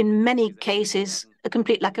in many cases, a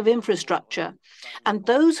complete lack of infrastructure. And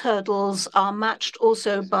those hurdles are matched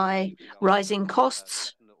also by rising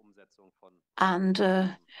costs and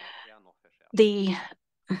the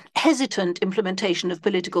hesitant implementation of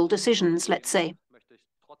political decisions, let's say.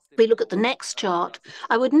 If we look at the next chart,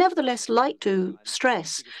 I would nevertheless like to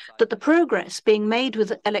stress that the progress being made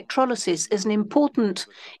with electrolysis is an important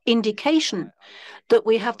indication that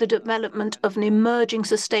we have the development of an emerging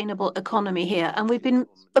sustainable economy here. And we've been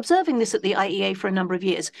observing this at the IEA for a number of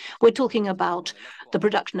years. We're talking about the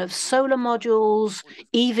production of solar modules,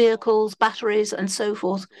 e-vehicles, batteries, and so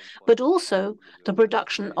forth, but also the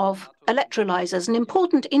production of electrolyzers. An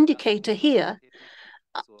important indicator here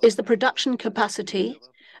is the production capacity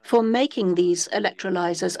for making these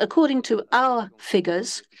electrolyzers. According to our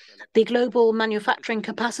figures, the global manufacturing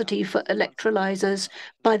capacity for electrolyzers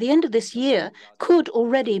by the end of this year could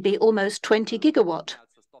already be almost 20 gigawatt.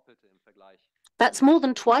 That's more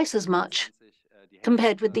than twice as much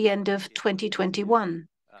compared with the end of 2021.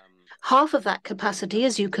 Half of that capacity,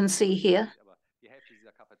 as you can see here,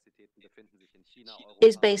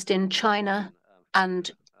 is based in China and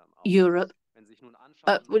Europe.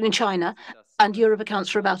 In China, and Europe accounts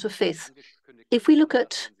for about a fifth. If we look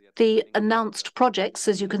at the announced projects,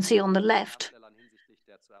 as you can see on the left,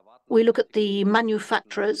 we look at the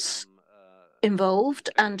manufacturers involved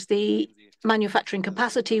and the manufacturing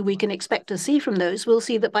capacity we can expect to see from those, we'll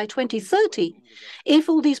see that by 2030, if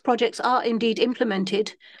all these projects are indeed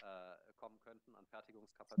implemented,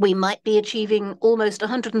 we might be achieving almost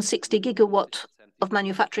 160 gigawatt of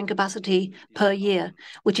manufacturing capacity per year,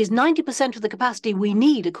 which is 90% of the capacity we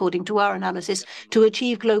need, according to our analysis, to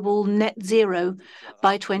achieve global net zero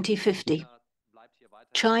by 2050.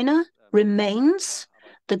 China remains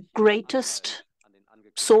the greatest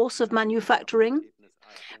source of manufacturing,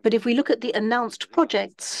 but if we look at the announced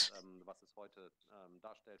projects,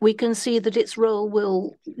 we can see that its role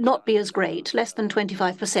will not be as great, less than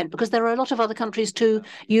 25%, because there are a lot of other countries too,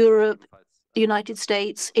 Europe, the United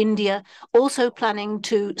States, India, also planning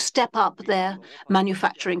to step up their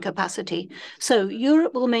manufacturing capacity. So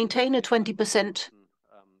Europe will maintain a 20%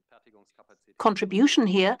 contribution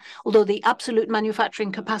here, although the absolute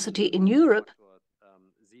manufacturing capacity in Europe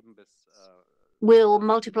will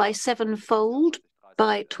multiply sevenfold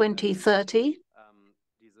by 2030.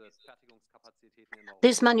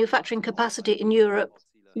 This manufacturing capacity in Europe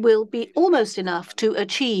will be almost enough to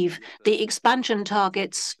achieve the expansion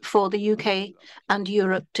targets for the UK and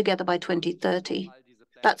Europe together by 2030.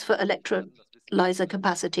 That's for electrolyzer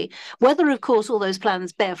capacity. Whether, of course, all those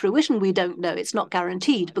plans bear fruition, we don't know. It's not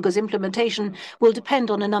guaranteed because implementation will depend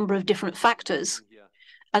on a number of different factors.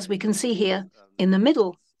 As we can see here in the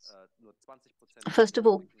middle, first of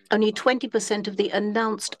all, only 20% of the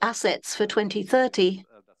announced assets for 2030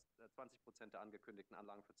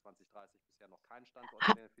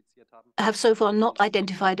 have so far not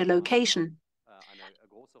identified a location.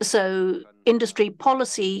 So industry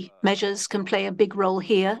policy measures can play a big role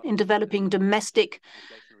here in developing domestic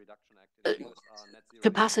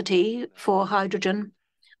capacity for hydrogen.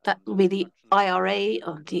 That will be the IRA,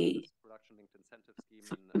 or the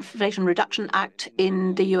Inflation Reduction Act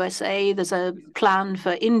in the USA. There's a plan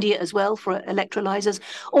for India as well for electrolyzers.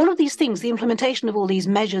 All of these things, the implementation of all these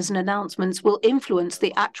measures and announcements will influence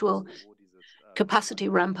the actual capacity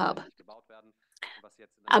ramp up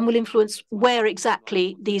and will influence where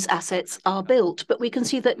exactly these assets are built. But we can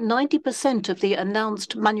see that 90% of the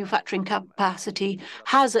announced manufacturing capacity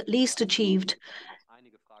has at least achieved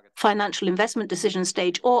financial investment decision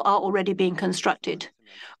stage or are already being constructed.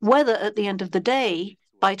 Whether at the end of the day,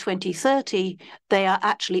 by 2030, they are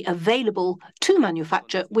actually available to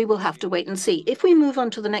manufacture, we will have to wait and see. If we move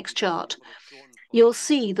on to the next chart, you'll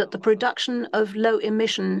see that the production of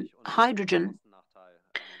low-emission hydrogen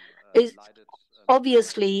is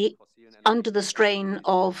obviously under the strain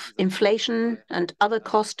of inflation and other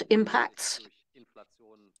cost impacts.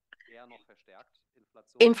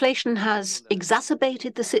 Inflation has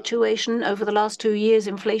exacerbated the situation. Over the last 2 years,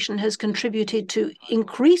 inflation has contributed to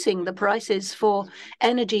increasing the prices for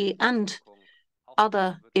energy and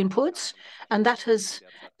other inputs, and that has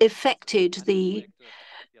affected the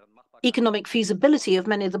economic feasibility of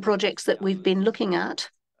many of the projects that we've been looking at.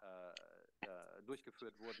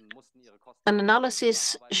 An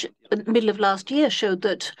analysis in the middle of last year showed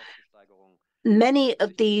that many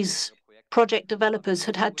of these project developers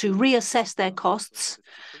had to reassess their costs,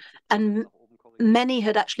 and many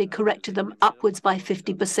had actually corrected them upwards by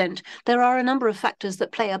 50%. There are a number of factors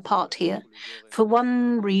that play a part here. For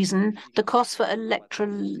one reason, the cost for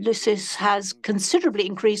electrolysis has considerably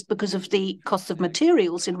increased because of the cost of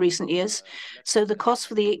materials in recent years. So the cost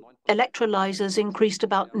for the electrolyzers increased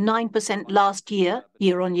about 9% last year,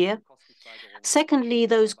 year on year. Secondly,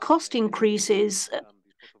 those cost increases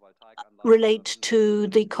relate to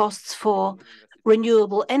the costs for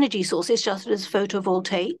renewable energy sources, just as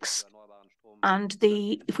photovoltaics. And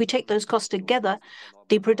if we take those costs together,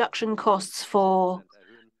 the production costs for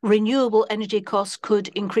renewable energy costs could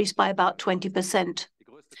increase by about 20%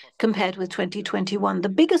 compared with 2021. The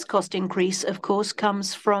biggest cost increase, of course,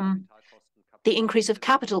 comes from the increase of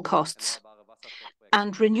capital costs.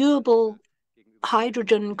 And renewable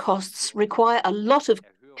hydrogen costs require a lot of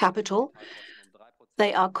capital.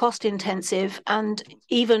 They are cost intensive, and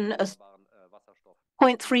even a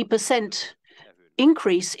 0.3%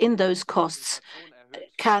 increase in those costs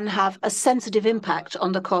can have a sensitive impact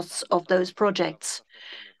on the costs of those projects.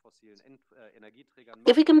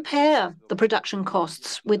 If we compare the production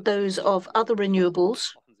costs with those of other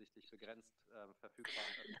renewables,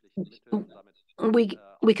 we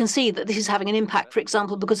we can see that this is having an impact, for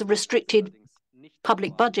example, because of restricted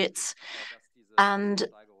public budgets. And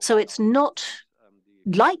so it's not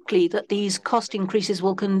likely that these cost increases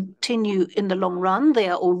will continue in the long run. They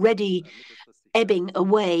are already ebbing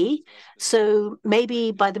away. So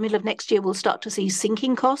maybe by the middle of next year, we'll start to see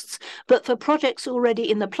sinking costs. But for projects already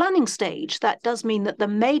in the planning stage, that does mean that the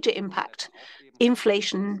major impact,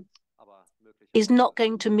 inflation, is not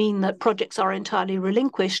going to mean that projects are entirely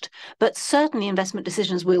relinquished, but certainly investment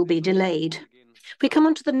decisions will be delayed. If we come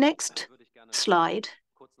on to the next slide,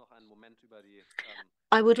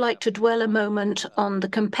 I would like to dwell a moment on the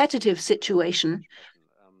competitive situation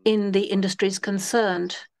in the industries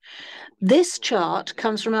concerned. This chart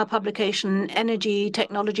comes from our publication, Energy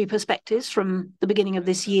Technology Perspectives, from the beginning of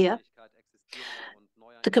this year.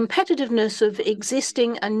 The competitiveness of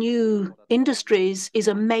existing and new industries is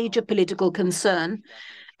a major political concern,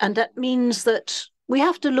 and that means that we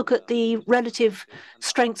have to look at the relative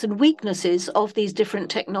strengths and weaknesses of these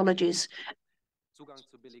different technologies.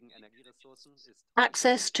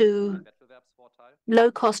 Access to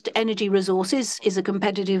low-cost energy resources is a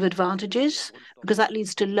competitive advantage because that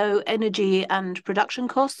leads to low energy and production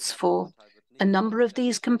costs for a number of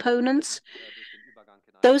these components.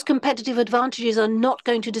 Those competitive advantages are not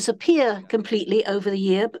going to disappear completely over the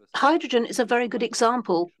year. But hydrogen is a very good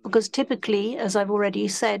example because typically, as I've already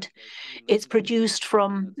said, it's produced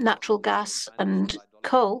from natural gas and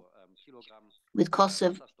coal with costs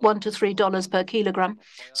of $1 to $3 per kilogram.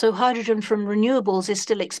 So hydrogen from renewables is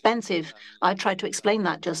still expensive. I tried to explain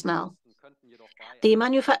that just now. The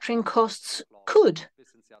manufacturing costs could,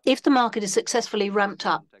 if the market is successfully ramped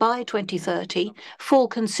up by 2030, fall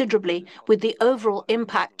considerably with the overall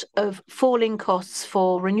impact of falling costs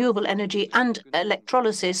for renewable energy and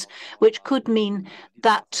electrolysis, which could mean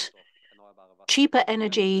that cheaper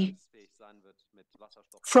energy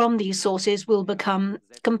from these sources will become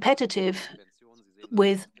competitive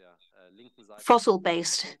with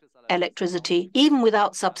fossil-based electricity, even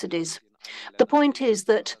without subsidies. The point is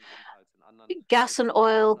that gas and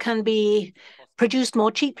oil can be produced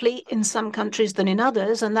more cheaply in some countries than in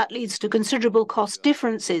others, and that leads to considerable cost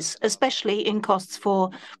differences, especially in costs for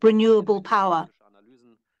renewable power.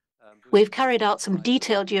 We've carried out some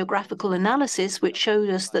detailed geographical analysis which showed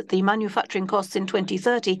us that the manufacturing costs in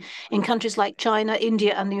 2030 in countries like China,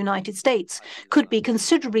 India, and the United States could be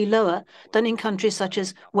considerably lower than in countries such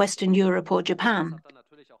as Western Europe or Japan.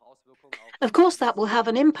 Of course, that will have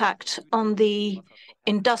an impact on the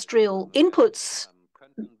industrial inputs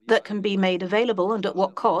that can be made available and at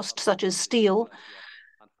what cost, such as steel.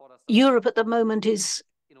 Europe at the moment is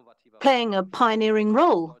playing a pioneering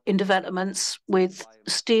role in developments with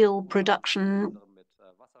steel production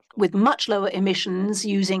with much lower emissions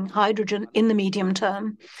using hydrogen in the medium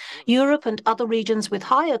term. Europe and other regions with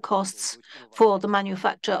higher costs for the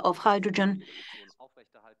manufacture of hydrogen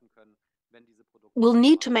will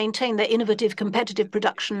need to maintain their innovative competitive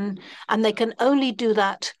production, and they can only do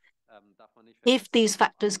that if these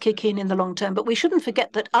factors kick in the long term. But we shouldn't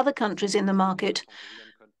forget that other countries in the market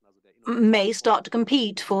may start to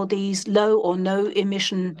compete for these low or no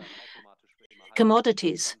emission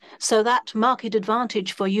commodities. So that market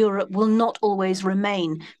advantage for Europe will not always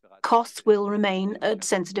remain. Costs will remain a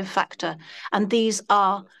sensitive factor, and these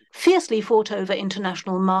are fiercely fought over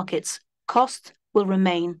international markets. Costs will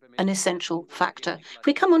remain an essential factor. If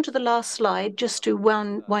we come on to the last slide, just to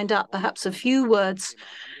wind up perhaps a few words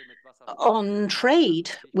on trade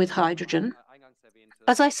with hydrogen.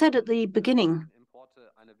 As I said at the beginning,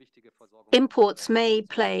 imports may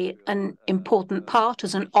play an important part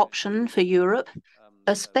as an option for Europe,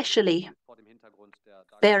 especially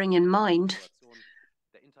bearing in mind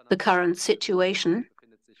the current situation.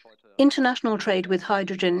 International trade with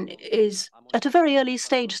hydrogen is at a very early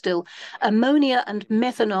stage still. Ammonia and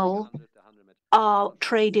methanol are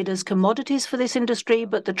traded as commodities for this industry,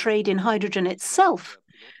 but the trade in hydrogen itself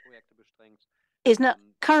is not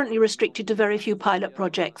currently restricted to very few pilot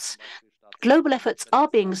projects. Global efforts are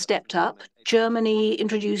being stepped up. Germany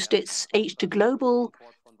introduced its H2Global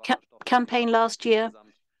campaign last year,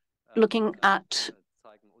 looking at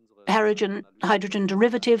hydrogen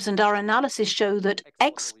derivatives, and our analysis show that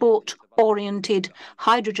export-oriented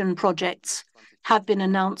hydrogen projects have been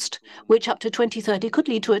announced, which up to 2030 could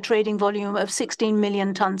lead to a trading volume of 16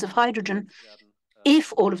 million tons of hydrogen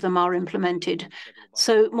if all of them are implemented.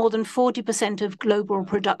 So more than 40% of global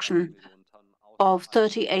production of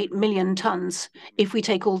 38 million tons if we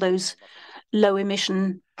take all those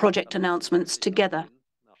low-emission project announcements together.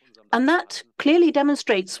 And that clearly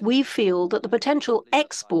demonstrates we feel that the potential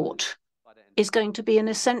export is going to be an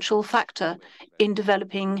essential factor in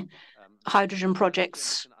developing hydrogen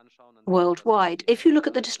projects worldwide. If you look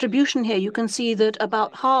at the distribution here, you can see that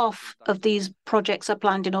about half of these projects are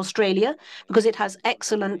planned in Australia because it has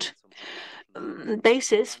excellent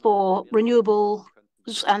basis for renewables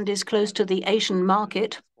and is close to the Asian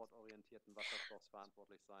market.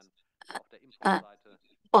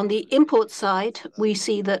 On the import side, we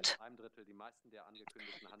see that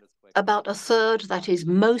about a third, that is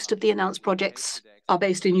most of the announced projects, are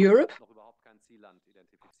based in Europe.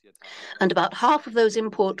 And about half of those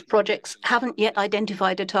import projects haven't yet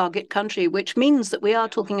identified a target country, which means that we are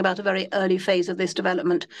talking about a very early phase of this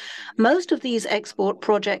development. Most of these export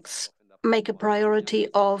projects make a priority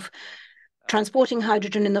of transporting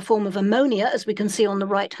hydrogen in the form of ammonia, as we can see on the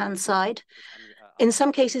right-hand side. In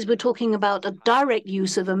some cases, we're talking about a direct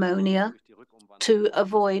use of ammonia to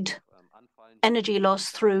avoid energy loss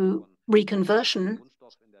through reconversion.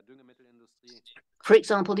 For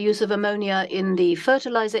example, the use of ammonia in the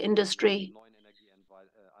fertilizer industry,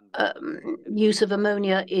 use of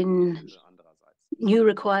ammonia in new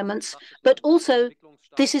requirements, but also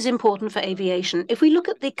this is important for aviation. If we look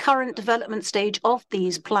at the current development stage of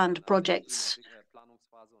these planned projects,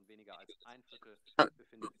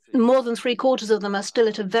 more than 3/4 of them are still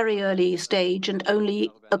at a very early stage, and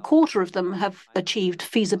only a quarter of them have achieved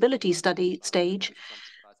feasibility study stage.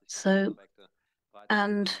 So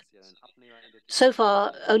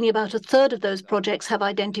far, only about a third of those projects have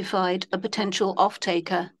identified a potential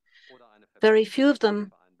off-taker. Very few of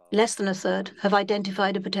them, less than a third, have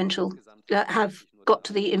identified a potential, have got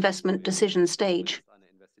to the investment decision stage.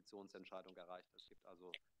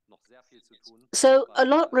 So a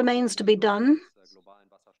lot remains to be done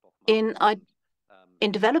in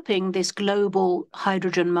developing this global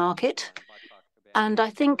hydrogen market. And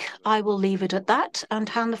I think I will leave it at that and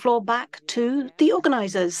hand the floor back to the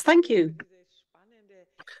organizers. Thank you.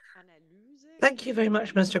 Thank you very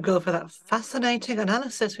much, Mr. Gill, for that fascinating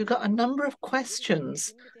analysis. We've got a number of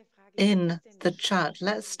questions in the chat.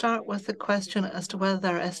 Let's start with the question as to whether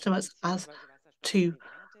there are estimates as to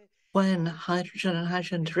when hydrogen and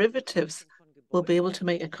hydrogen derivatives will be able to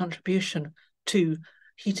make a contribution to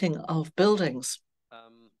heating of buildings.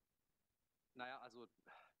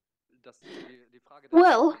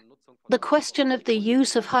 Well, the question of the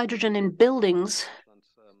use of hydrogen in buildings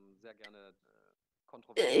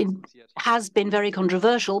has been very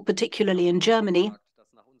controversial, particularly in Germany.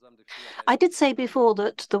 I did say before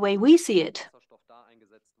that the way we see it,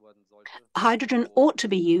 hydrogen ought to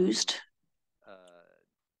be used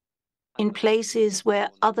in places where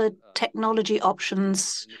other technology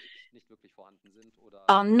options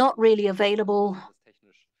are not really available,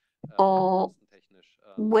 or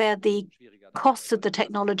where the costs of the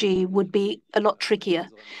technology would be a lot trickier.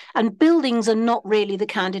 And buildings are not really the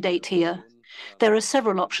candidate here. There are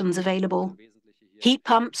several options available. Heat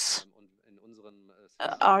pumps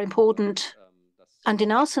are important. And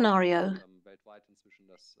in our scenario,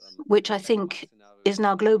 which I think is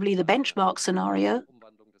now globally the benchmark scenario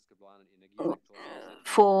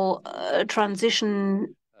for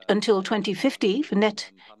transition until 2050, for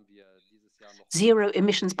net zero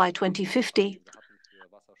emissions by 2050,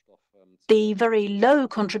 the very low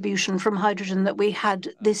contribution from hydrogen that we had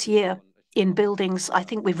this year in buildings, I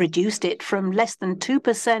think we've reduced it from less than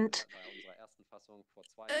 2%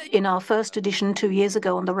 in our first edition 2 years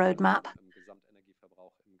ago on the roadmap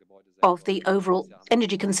of the overall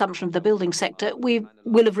energy consumption of the building sector. We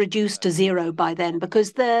will have reduced to zero by then,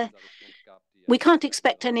 because we can't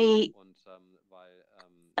expect any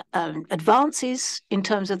advances in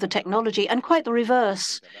terms of the technology, and quite the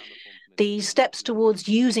reverse. The steps towards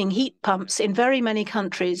using heat pumps in very many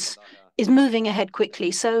countries is moving ahead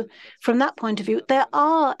quickly. So from that point of view, there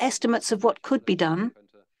are estimates of what could be done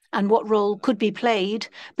and what role could be played,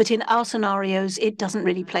 but in our scenarios, it doesn't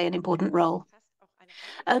really play an important role.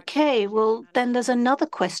 Okay, well, then there's another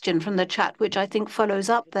question from the chat, which I think follows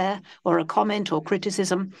up there, or a comment or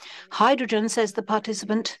criticism. Hydrogen, says the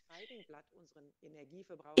participant,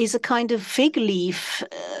 is a kind of fig leaf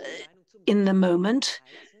in the moment.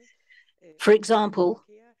 For example,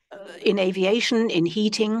 in aviation, in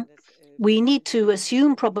heating, we need to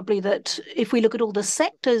assume probably that if we look at all the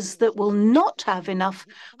sectors that will not have enough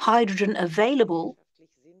hydrogen available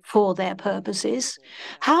for their purposes,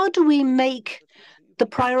 how do we make the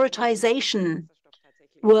prioritization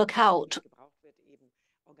work out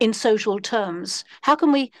in social terms? How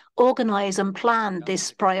can we organize and plan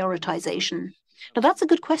this prioritization? Now, that's a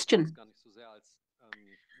good question.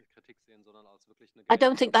 I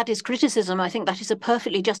don't think that is criticism. I think that is a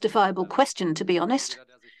perfectly justifiable question, to be honest.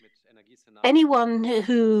 Anyone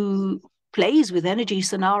who plays with energy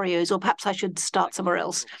scenarios, or perhaps I should start somewhere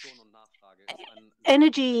else.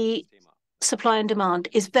 Energy supply and demand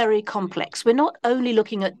is very complex. We're not only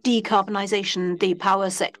looking at decarbonisation, the power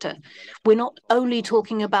sector. We're not only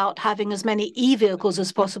talking about having as many e-vehicles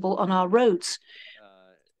as possible on our roads.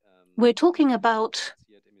 We're talking about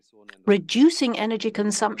reducing energy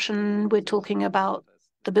consumption. We're talking about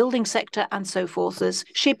the building sector and so forth. There's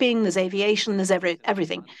shipping, there's aviation, there's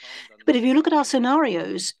everything. But if you look at our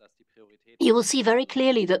scenarios, you will see very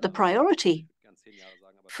clearly that the priority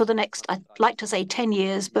for the next, I'd like to say 10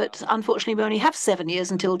 years, but unfortunately we only have 7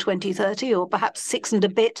 years until 2030, or perhaps 6 and a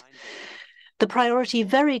bit. The priority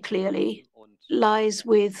very clearly lies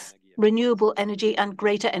with renewable energy and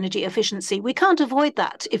greater energy efficiency. We can't avoid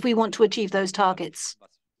that if we want to achieve those targets.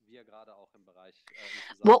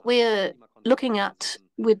 What we're looking at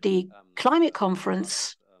with the climate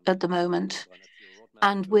conference at the moment,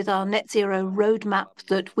 and with our net zero roadmap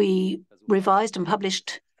that we revised and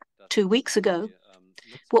published 2 weeks ago,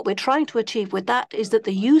 what we're trying to achieve with that is that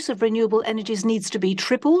the use of renewable energies needs to be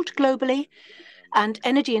tripled globally, and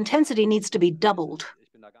energy intensity needs to be doubled.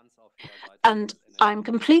 And I'm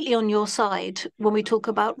completely on your side when we talk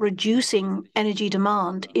about reducing energy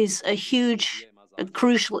demand is a huge,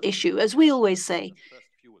 crucial issue. As we always say,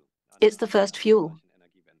 it's the first fuel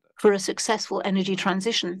for a successful energy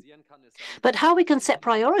transition. But how we can set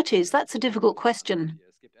priorities, that's a difficult question.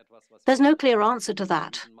 There's no clear answer to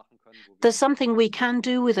that. There's something we can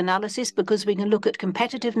do with analysis because we can look at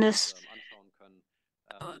competitiveness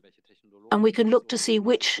and we can look to see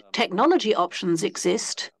which technology options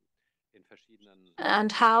exist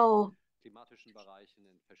and how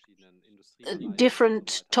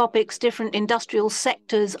different topics, different industrial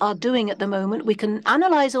sectors are doing at the moment. We can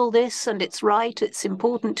analyze all this, and it's right, it's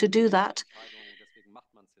important to do that.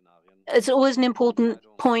 It's always an important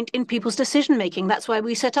point in people's decision-making. That's why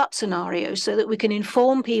we set up scenarios, so that we can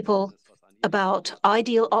inform people about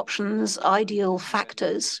ideal options, ideal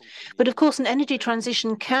factors. But of course, an energy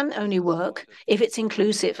transition can only work if it's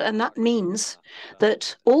inclusive. And that means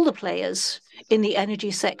that all the players in the energy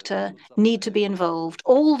sector need to be involved,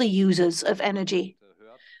 all the users of energy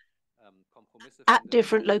at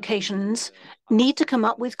different locations need to come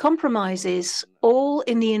up with compromises, all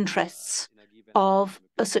in the interests of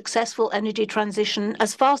a successful energy transition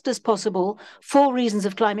as fast as possible for reasons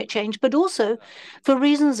of climate change, but also for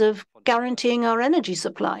reasons of guaranteeing our energy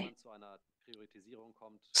supply.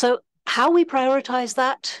 So how we prioritize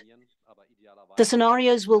that, the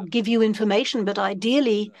scenarios will give you information, but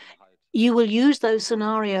ideally you will use those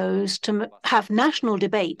scenarios to have national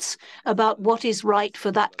debates about what is right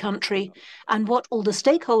for that country and what all the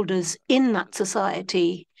stakeholders in that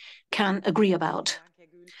society can agree about.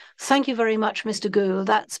 Thank you very much, Mr. Gould.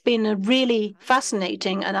 That's been a really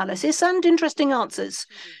fascinating analysis and interesting answers.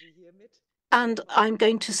 And I'm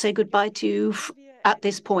going to say goodbye to you at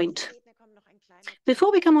this point.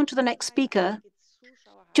 Before we come on to the next speaker,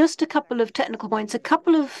 just a couple of technical points. A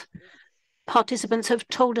couple of participants have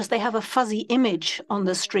told us they have a fuzzy image on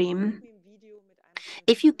the stream.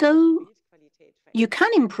 If you go, you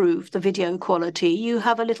can improve the video quality. You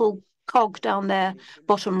have a little cog down there,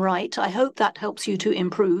 bottom right. I hope that helps you to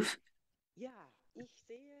improve.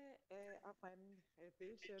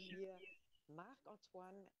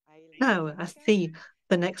 Now, I see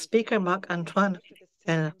the next speaker, Marc-Antoine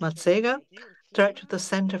Matzega, Director of the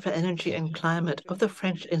Centre for Energy and Climate of the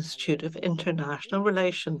French Institute of International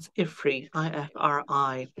Relations,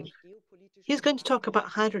 IFRI. He's going to talk about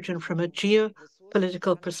hydrogen from a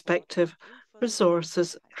geopolitical perspective,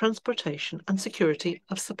 resources, transportation, and security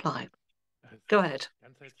of supply. Go ahead.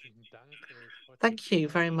 Thank you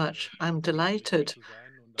very much. I'm delighted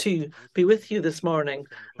to be with you this morning,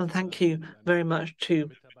 and thank you very much to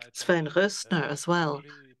Sven Rösner as well,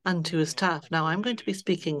 and to his staff. Now, I'm going to be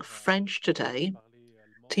speaking French today.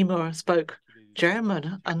 Timur spoke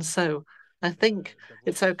German, and so I think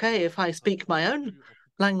it's okay if I speak my own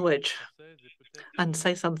language and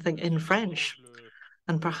say something in French.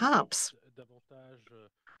 And perhaps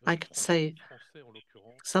I could say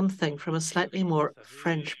something from a slightly more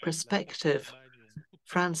French perspective.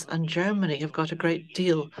 France and Germany have got a great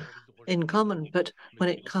deal in common, but when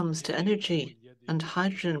it comes to energy and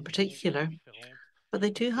hydrogen in particular, but they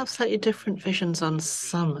do have slightly different visions on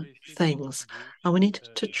some things, and we need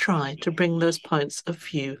to try to bring those points of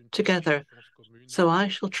view together. So I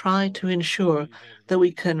shall try to ensure that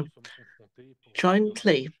we can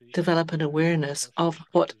jointly develop an awareness of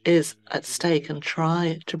what is at stake and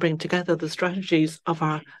try to bring together the strategies of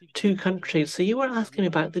our two countries. So you were asking me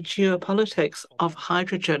about the geopolitics of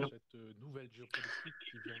hydrogen.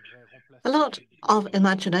 A lot of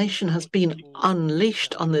imagination has been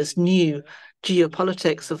unleashed on this new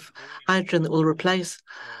geopolitics of hydrogen that will replace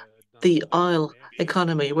the oil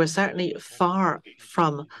economy. We're certainly far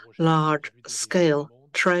from large-scale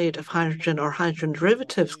trade of hydrogen or hydrogen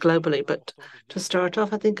derivatives globally. But to start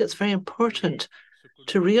off, I think it's very important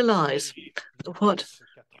to realize what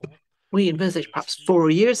we envisaged perhaps 4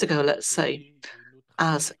 years ago, let's say,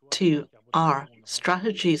 as to our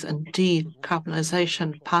strategies and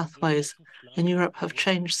decarbonisation pathways in Europe have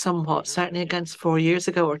changed somewhat. Certainly against 4 years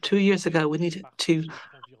ago or 2 years ago, we needed to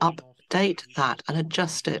update that and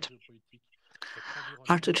adjust it.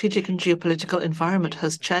 Our strategic and geopolitical environment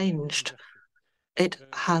has changed. There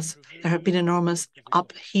have been enormous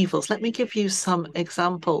upheavals. Let me give you some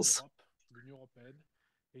examples.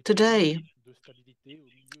 Today,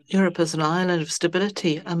 Europe is an island of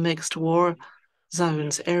stability amidst war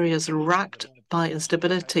zones, areas racked by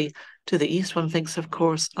instability. To the east, one thinks, of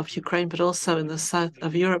course, of Ukraine, but also in the south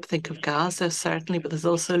of Europe, think of Gaza, certainly, but there's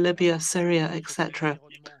also Libya, Syria, etc.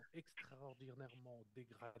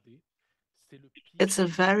 It's a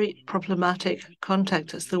very problematic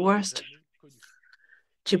context. It's the worst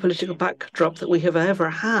geopolitical backdrop that we have ever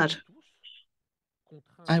had,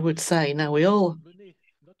 I would say. Now, we all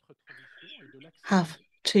have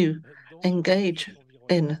to engage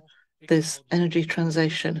in this energy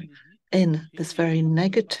transition in this very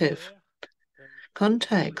negative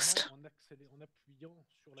context.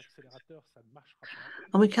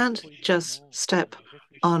 And we can't just step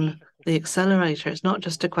on the accelerator. It's not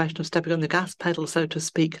just a question of stepping on the gas pedal, so to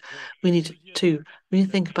speak. We need to really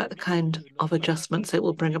think about the kind of adjustments it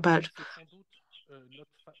will bring about.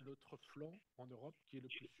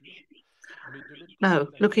 Now,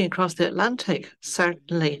 looking across the Atlantic,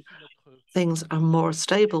 certainly things are more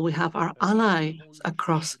stable. We have our allies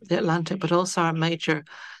across the Atlantic, but also our major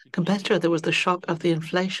competitor. There was the shock of the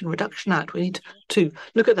Inflation Reduction Act. We need to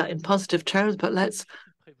look at that in positive terms, but let's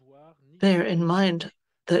bear in mind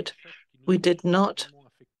that we did not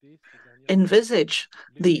envisage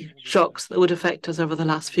the shocks that would affect us over the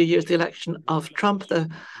last few years. The election of Trump, the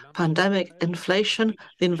pandemic, inflation,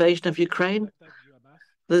 the invasion of Ukraine,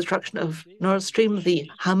 the destruction of Nord Stream, the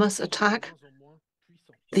Hamas attack.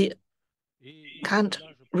 They can't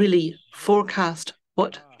really forecast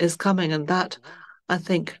what is coming, and that, I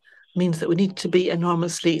think, means that we need to be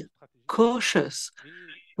enormously cautious.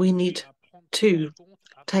 We need to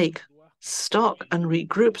take stock and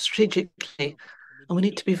regroup strategically, and we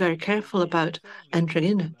need to be very careful about entering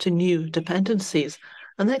into new dependencies.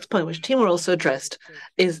 And the next point, which Timur also addressed,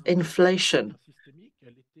 is inflation.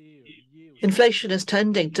 Inflation is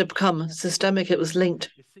tending to become systemic. It was linked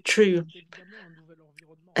through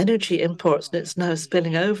energy imports, and it's now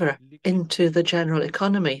spilling over into the general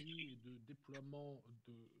economy.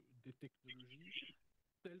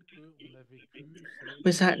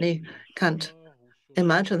 We certainly can't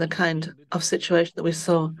imagine the kind of situation that we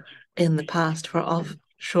saw in the past for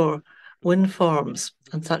offshore wind farms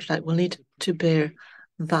and such like. We'll need to bear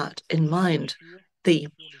that in mind. The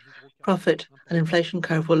profit and inflation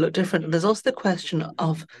curve will look different. And there's also the question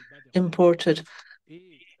of imported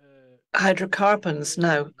hydrocarbons.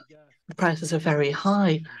 Now, the prices are very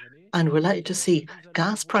high, and we're likely to see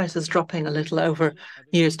gas prices dropping a little over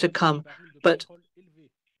years to come. But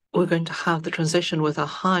we're going to have the transition with a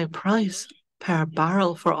high price per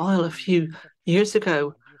barrel for oil. A few years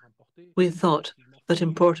ago, we thought that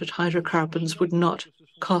imported hydrocarbons would not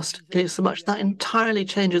cost so much. That entirely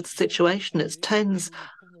changes the situation. It's tens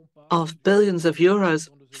of billions of euros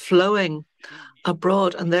flowing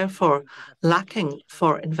abroad and therefore lacking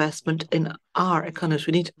for investment in our economies.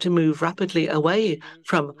 We need to move rapidly away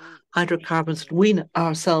from hydrocarbons, wean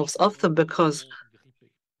ourselves off them, because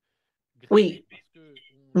we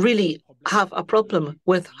really have a problem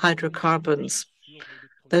with hydrocarbons.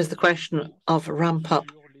 There's the question of ramp up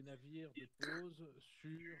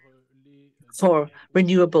for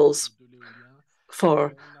renewables,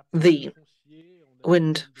 for the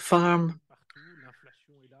wind farm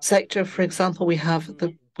sector. For example, we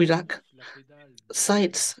lack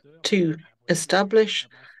sites to establish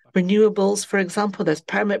renewables. For example, there's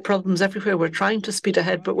permit problems everywhere. We're trying to speed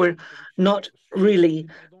ahead, but we're not really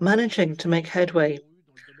managing to make headway.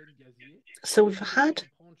 So we've had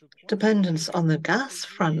dependence on the gas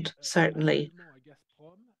front, certainly.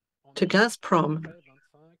 To Gazprom,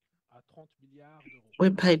 we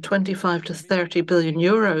paid 25 to 30 billion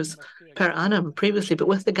euros per annum previously, but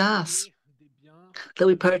with the gas that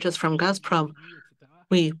we purchased from Gazprom,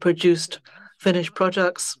 we produced finished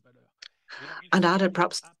products and added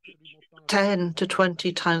perhaps 10 to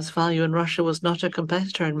 20 times value, and Russia was not a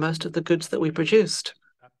competitor in most of the goods that we produced,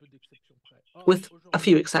 with a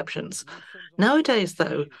few exceptions. Nowadays,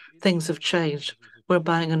 though, things have changed. We're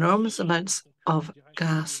buying enormous amounts of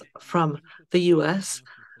gas from the US,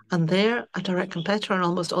 and they're a direct competitor on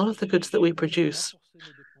almost all of the goods that we produce.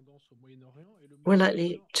 We're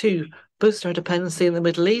likely to boost our dependency in the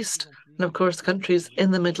Middle East, and of course, countries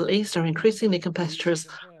in the Middle East are increasingly competitors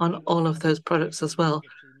on all of those products as well.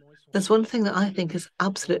 There's one thing that I think is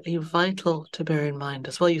absolutely vital to bear in mind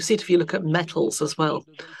as well. You see it if you look at metals as well.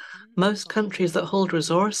 Most countries that hold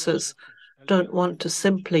resources don't want to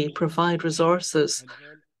simply provide resources.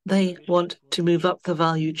 They want to move up the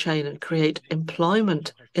value chain and create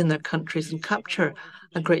employment in their countries and capture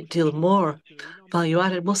a great deal more value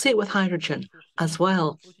added. We'll see it with hydrogen as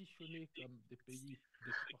well.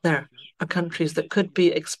 There are countries that could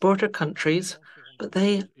be exporter countries, but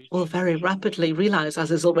they will very rapidly realize,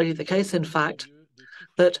 as is already the case, in fact,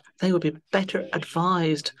 that they would be better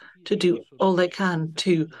advised to do all they can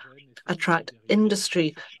to attract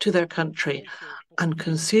industry to their country and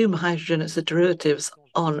consume hydrogen as the derivatives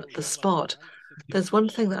on the spot. There's one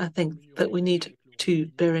thing that I think that we need to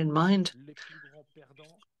bear in mind.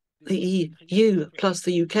 The EU plus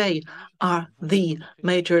the UK are the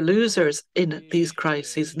major losers in these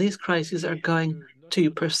crises. These crises are going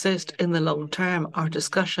to persist in the long term. Our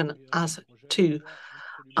discussion as to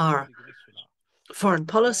our foreign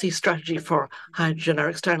policy strategy for hydrogen, our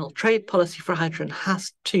external trade policy for hydrogen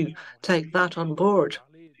has to take that on board.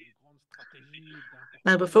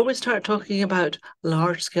 Now, before we start talking about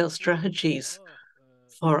large-scale strategies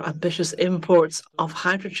for ambitious imports of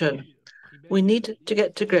hydrogen, we need to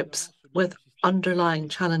get to grips with underlying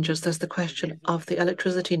challenges. There's the question of the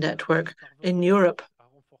electricity network in Europe.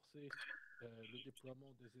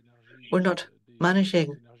 We're not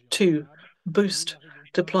managing to boost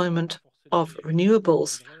deployment of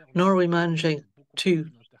renewables, nor are we managing to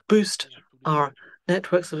boost our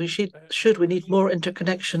networks. We need more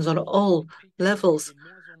interconnections on all levels.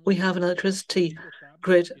 We have an electricity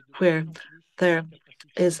grid where there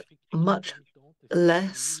is much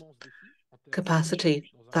less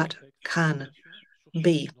capacity that can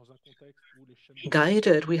be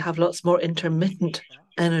guided. We have lots more intermittent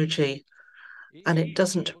energy, and it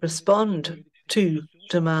doesn't respond to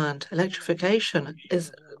demand. Electrification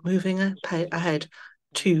is moving ahead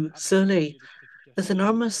too slowly. There's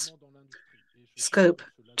enormous scope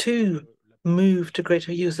to move to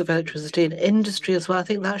greater use of electricity in industry as well. I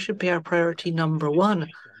think that should be our priority number one.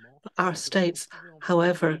 Our states,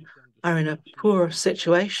 however, are in a poor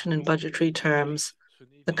situation in budgetary terms.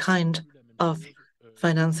 The kind of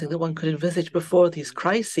financing that one could envisage before these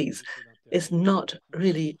crises is not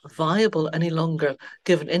really viable any longer,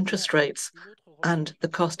 given interest rates and the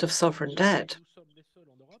cost of sovereign debt.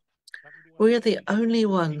 We are the only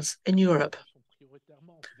ones in Europe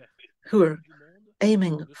who are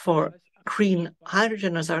aiming for green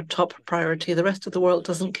hydrogen as our top priority. The rest of the world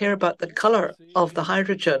doesn't care about the color of the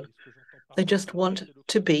hydrogen. They just want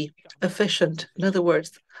to be efficient. In other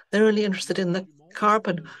words, they're only interested in the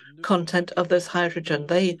carbon content of this hydrogen.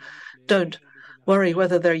 They don't worry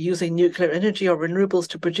whether they're using nuclear energy or renewables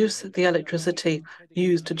to produce the electricity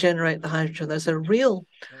used to generate the hydrogen. There's a real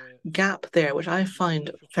gap there, which I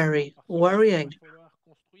find very worrying.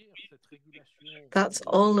 That's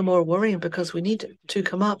all the more worrying because we need to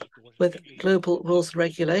come up with global rules and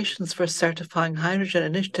regulations for certifying hydrogen.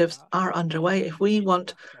 Initiatives are underway. If we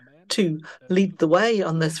want to lead the way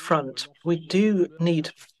on this front, we do need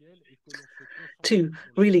to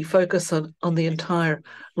really focus on the entire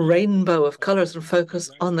rainbow of colours and focus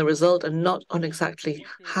on the result and not on exactly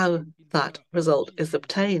how that result is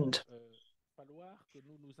obtained.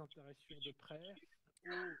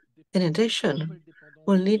 In addition,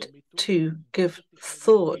 we'll need to give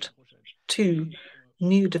thought to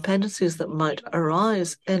new dependencies that might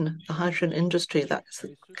arise in the hydrogen industry. That's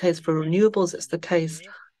the case for renewables. It's the case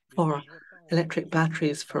for electric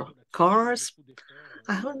batteries for cars.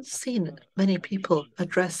 I haven't seen many people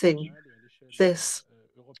addressing this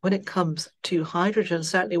when it comes to hydrogen,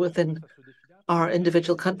 certainly within our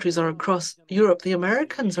individual countries or across Europe. The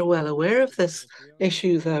Americans are well aware of this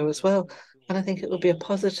issue, though, as well. And I think it would be a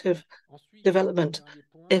positive development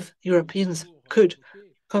if Europeans could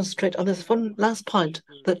concentrate on this one last point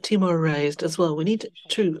that Timur raised as well. We need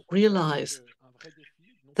to realize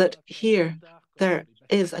that here there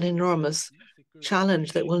is an enormous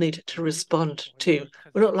challenge that we'll need to respond to.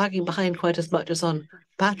 We're not lagging behind quite as much as on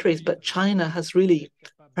batteries, but China has really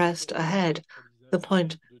pressed ahead. The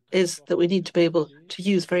point is that we need to be able to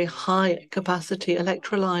use very high capacity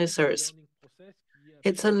electrolyzers.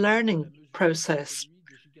 It's a learning process.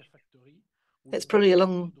 It's probably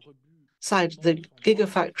alongside the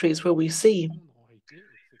gigafactories where we see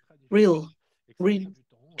real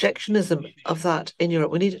rejectionism of that in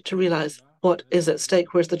Europe. We need to realize what is at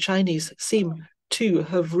stake, whereas the Chinese seem to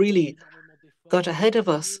have really got ahead of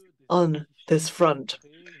us on this front.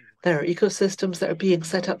 There are ecosystems that are being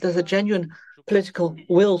set up. There's a genuine political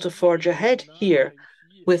will to forge ahead here,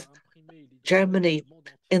 with Germany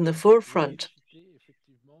in the forefront.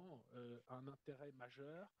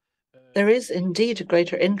 There is indeed a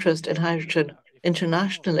greater interest in hydrogen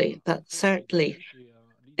internationally. That certainly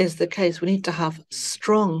is the case. We need to have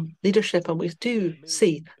strong leadership, and we do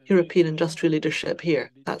see European industrial leadership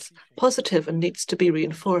here. That's positive and needs to be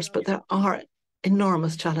reinforced, but there are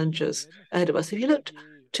enormous challenges ahead of us. If you look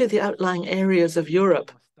to the outlying areas of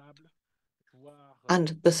Europe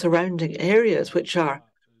and the surrounding areas, which are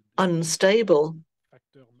unstable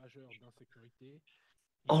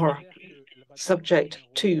or subject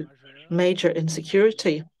to major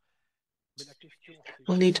insecurity,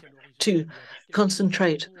 we'll need to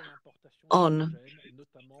concentrate on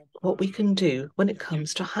what we can do when it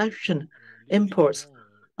comes to hydrogen imports,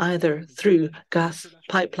 either through gas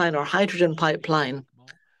pipeline or hydrogen pipeline.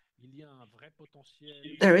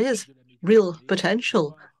 There is real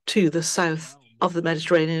potential to the south of the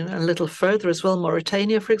Mediterranean and a little further as well,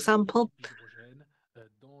 Mauritania, for example.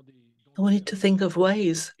 We need to think of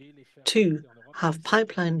ways to have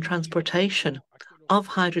pipeline transportation of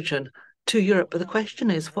hydrogen to Europe. But the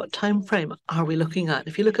question is, what time frame are we looking at?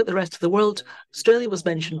 If you look at the rest of the world, Australia was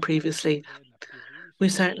mentioned previously. We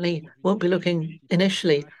certainly won't be looking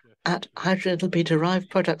initially at hydrogen. It'll be derived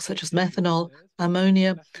products such as methanol,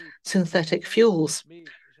 ammonia, synthetic fuels.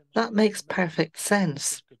 That makes perfect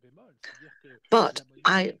sense. But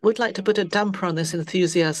I would like to put a damper on this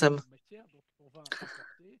enthusiasm.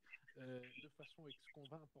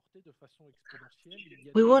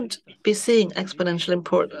 We won't be seeing exponential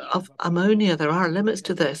import of ammonia. There are limits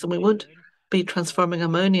to this, and we won't be transforming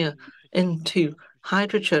ammonia into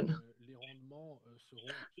hydrogen.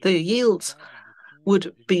 The yields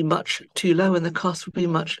would be much too low and the cost would be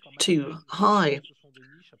much too high.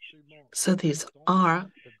 So these are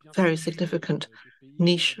very significant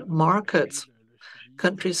niche markets.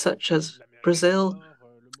 Countries such as Brazil,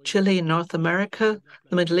 Chile, North America,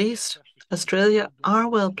 the Middle East, Australia are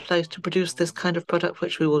well placed to produce this kind of product,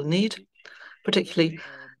 which we will need, particularly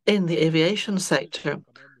in the aviation sector.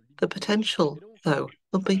 The potential, though,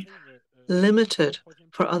 will be limited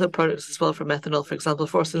for other products as well, for methanol, for example,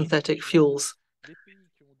 for synthetic fuels.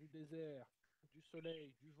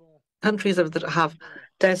 Countries that have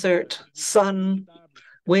desert, sun,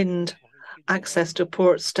 wind, access to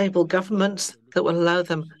ports, stable governments that will allow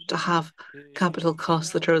them to have capital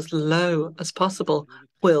costs that are as low as possible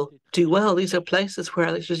will do well. These are places where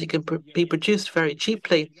electricity can be produced very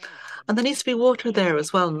cheaply. And there needs to be water there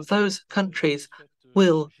as well. And those countries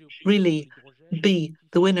will really be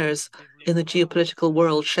the winners in the geopolitical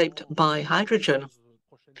world shaped by hydrogen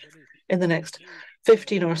in the next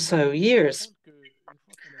 15 or so years.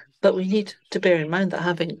 But we need to bear in mind that,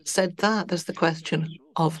 having said that, there's the question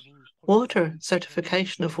of water,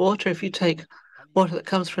 certification of water. If you take water that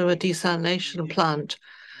comes from a desalination plant,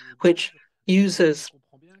 which uses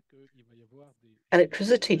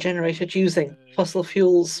electricity generated using fossil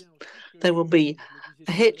fuels, there will be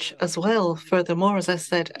a hitch as well. Furthermore, as I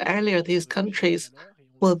said earlier, these countries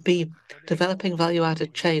will be developing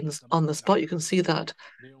value-added chains on the spot. You can see that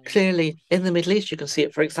clearly in the Middle East. You can see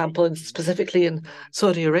it, for example, and specifically in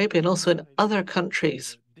Saudi Arabia and also in other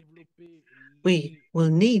countries. We will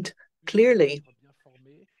need clearly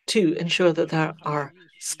to ensure that there are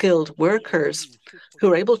skilled workers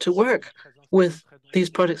who are able to work with these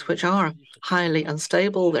products, which are highly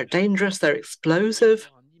unstable, they're dangerous, they're explosive.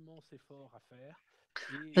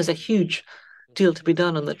 There's a huge deal to be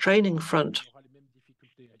done on the training front.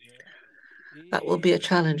 That will be a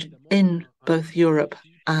challenge in both Europe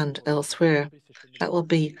and elsewhere. That will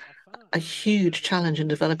be a huge challenge in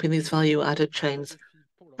developing these value-added chains.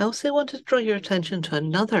 I also want to draw your attention to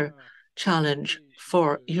another challenge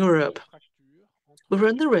for Europe. We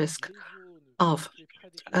run the risk of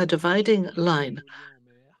a dividing line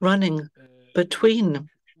running between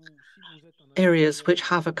areas which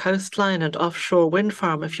have a coastline and offshore wind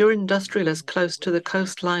farm. If you're industrialist close to the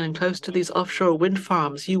coastline and close to these offshore wind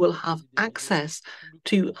farms, you will have access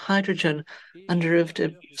to hydrogen and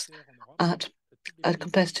derivatives at a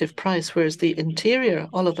competitive price, whereas the interior,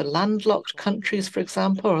 all of the landlocked countries, for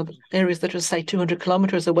example, or the areas that are, say, 200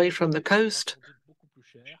 kilometers away from the coast,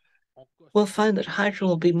 will find that hydrogen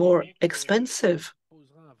will be more expensive.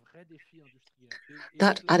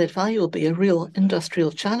 That added value will be a real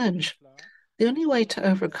industrial challenge. The only way to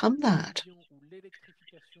overcome that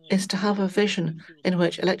is to have a vision in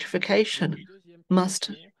which electrification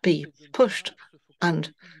must be pushed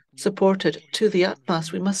and supported to the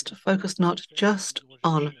utmost. We must focus not just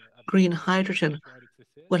on green hydrogen.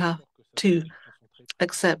 We'll have to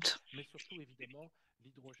accept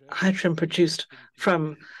hydrogen produced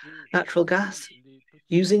from natural gas,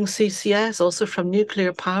 using CCS, also from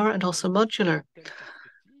nuclear power, and also modular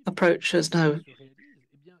approaches. Now,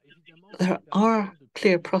 there are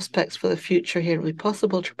clear prospects for the future here. It will be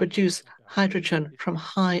possible to produce hydrogen from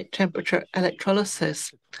high-temperature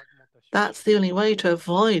electrolysis. That's the only way to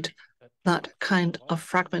avoid that kind of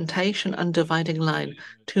fragmentation and dividing line,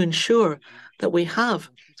 to ensure that we have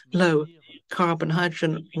low-carbon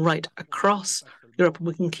hydrogen right across Europe.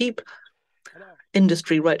 We can keep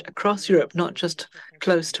industry right across Europe, not just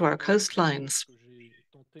close to our coastlines.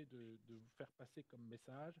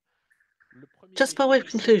 Just by way of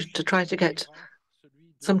conclusion, to try to get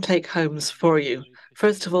some take-homes for you.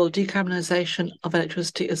 First of all, decarbonisation of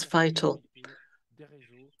electricity is vital.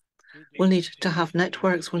 We'll need to have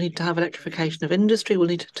networks, we'll need to have electrification of industry, we'll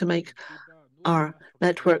need to make our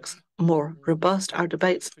networks more robust. Our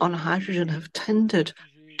debates on hydrogen have tended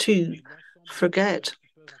to forget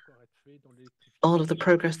all of the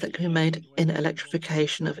progress that can be made in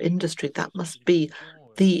electrification of industry. That must be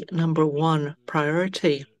the #1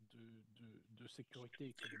 priority.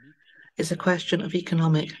 It's a question of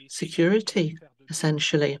economic security,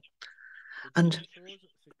 essentially. And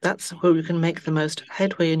that's where we can make the most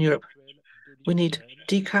headway in Europe. We need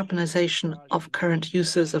decarbonisation of current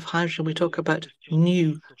uses of hydrogen. We talk about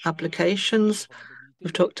new applications.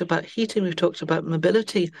 We've talked about heating. We've talked about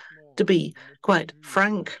mobility. To be quite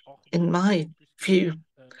frank, in my view,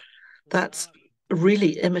 that's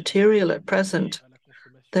really immaterial at present.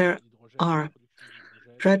 There are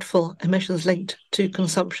dreadful emissions linked to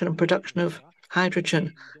consumption and production of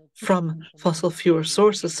hydrogen from fossil fuel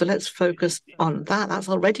sources. So let's focus on that. That's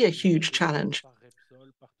already a huge challenge.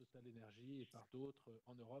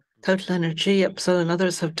 Total Energy, Repsol and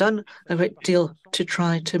others have done a great deal to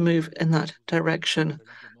try to move in that direction.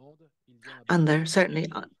 And there certainly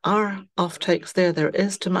are offtakes there. There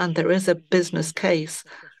is demand. There is a business case.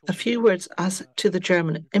 A few words as to the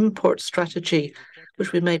German import strategy,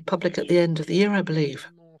 which we made public at the end of the year, I believe.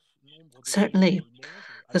 Certainly,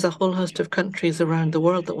 there's a whole host of countries around the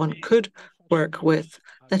world that one could work with.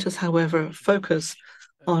 Let us, however, focus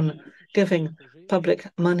on giving public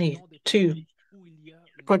money to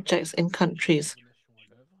projects in countries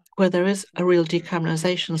where there is a real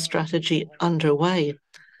decarbonisation strategy underway,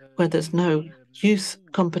 where there's no use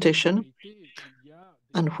competition,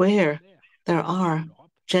 and where there are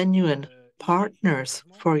genuine partners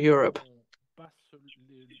for Europe.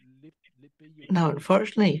 Now,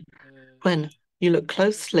 unfortunately, when you look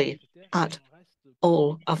closely at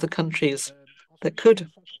all of the countries that could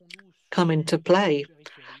come into play,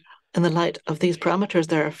 in the light of these parameters,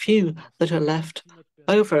 there are a few that are left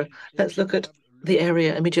over. Let's look at the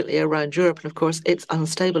area immediately around Europe, and of course, it's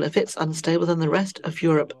unstable. If it's unstable, then the rest of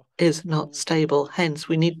Europe is not stable. Hence,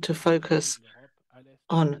 we need to focus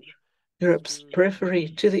on Europe's periphery,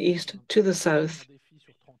 to the east, to the south.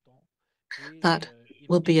 That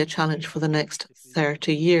will be a challenge for the next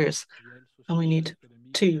 30 years. And we need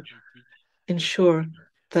to ensure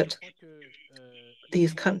that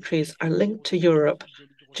these countries are linked to Europe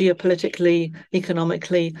geopolitically,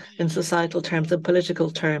 economically, in societal terms and political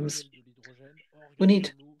terms. We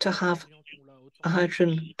need to have a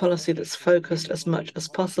hydrogen policy that's focused as much as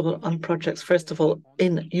possible on projects, first of all,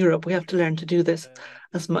 in Europe. We have to learn to do this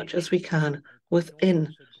as much as we can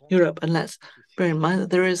within Europe. And let's bear in mind that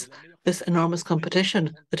there is this enormous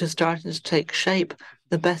competition that is starting to take shape.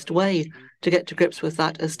 The best way to get to grips with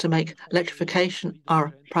that is to make electrification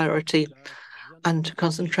our priority and to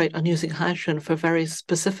concentrate on using hydrogen for very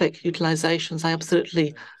specific utilizations. I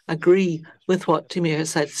absolutely agree with what Timur has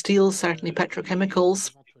said. Steel, certainly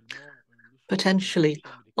petrochemicals, potentially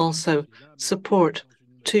also support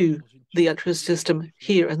to the electricity system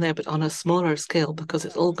here and there, but on a smaller scale, because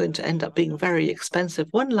it's all going to end up being very expensive.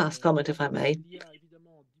 One last comment, if I may.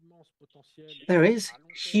 There is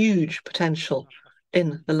huge potential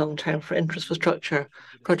in the long term for infrastructure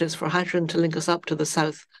projects for hydrogen to link us up to the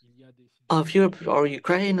south of Europe or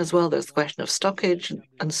Ukraine as well. There's the question of stockage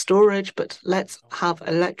and storage, but let's have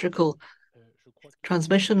electrical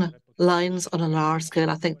transmission lines on a large scale.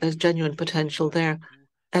 I think there's genuine potential there.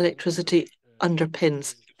 Electricity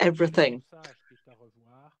underpins everything.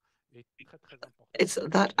 It's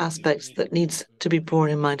that aspect that needs to be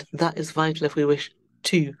borne in mind. That is vital if we wish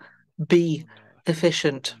to be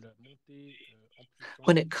efficient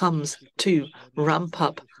when it comes to ramp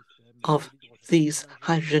up of these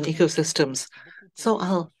hydrogen ecosystems. So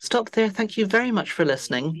I'll stop there. Thank you very much for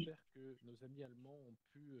listening.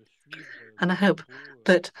 And I hope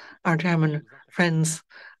that our German friends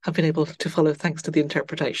have been able to follow thanks to the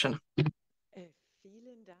interpretation.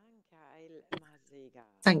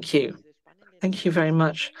 Thank you. Thank you very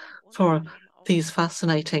much for these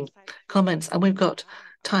fascinating comments. And we've got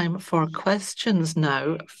time for questions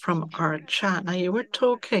now from our chat. Now, you were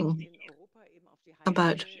talking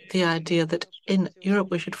about the idea that in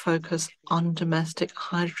Europe we should focus on domestic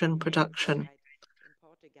hydrogen production.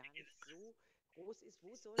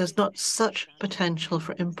 There's not such potential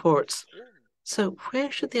for imports. So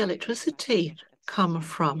where should the electricity come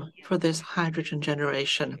from for this hydrogen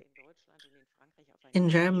generation? In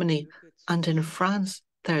Germany and in France,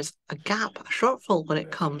 there's a gap, a shortfall when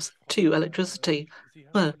it comes to electricity.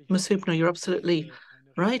 Well, Ms. Hübner, you're absolutely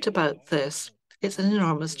right about this. It's an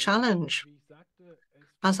enormous challenge.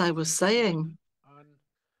 As I was saying,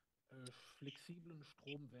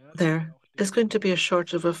 there is going to be a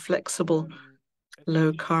shortage of flexible,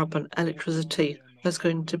 low-carbon electricity. There's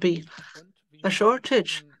going to be a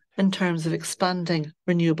shortage in terms of expanding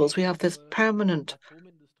renewables. We have this permanent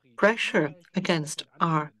pressure against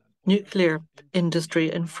our nuclear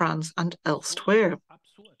industry in France and elsewhere.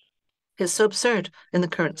 It's so absurd in the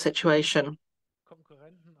current situation.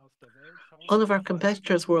 All of our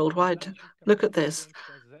competitors worldwide look at this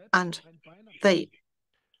and they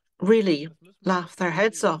really laugh their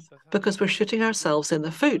heads off because we're shooting ourselves in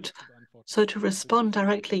the foot. So to respond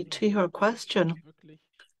directly to your question,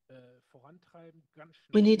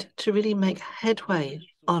 we need to really make headway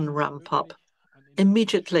on ramp up.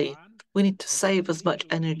 Immediately, we need to save as much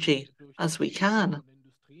energy as we can.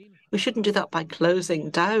 We shouldn't do that by closing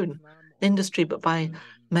down industry, but by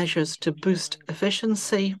measures to boost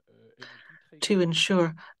efficiency, to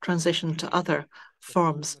ensure transition to other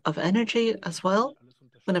forms of energy as well.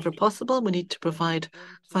 Whenever possible, we need to provide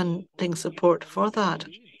funding support for that.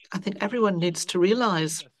 I think everyone needs to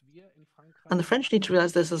realise, and the French need to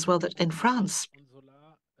realise this as well, that in France,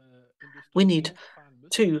 we need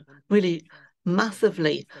to really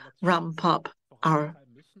massively ramp up our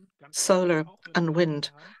solar and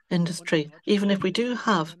wind industry. Even if we do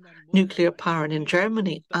have nuclear power in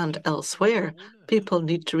Germany and elsewhere, people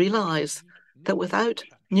need to realise that without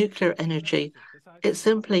nuclear energy, it's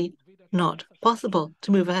simply not possible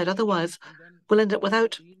to move ahead. Otherwise, we'll end up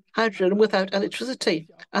without hydrogen, without electricity,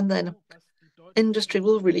 and then industry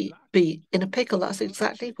will really be in a pickle. That's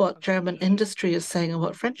exactly what German industry is saying and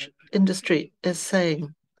what French industry is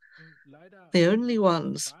saying. The only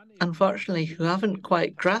ones, unfortunately, who haven't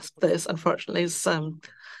quite grasped this, unfortunately, is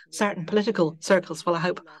certain political circles. Well, I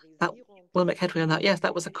hope that we'll make headway on that. Yes,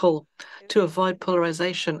 that was a call to avoid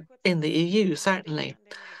polarisation in the EU, certainly.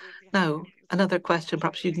 Now, another question,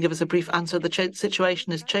 perhaps you can give us a brief answer. The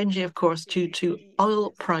situation is changing, of course, due to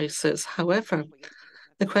oil prices. However,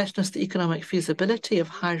 the question is the economic feasibility of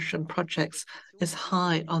hydrogen projects is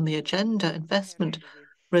high on the agenda. Investment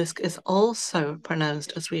risk is also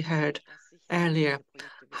pronounced, as we heard earlier.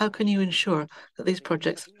 How can you ensure that these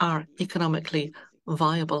projects are economically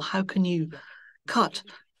viable? How can you cut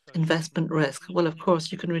investment risk? Well, of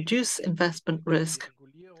course, you can reduce investment risk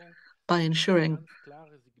by ensuring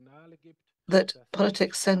that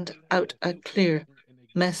politics send out a clear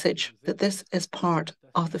message that this is part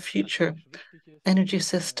of the future energy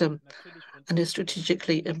system and is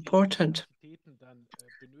strategically important.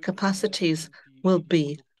 Capacities will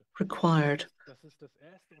be required.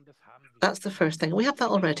 That's the first thing. We have that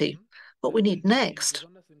already. What we need next,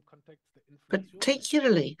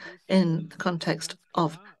 particularly in the context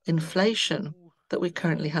of inflation that we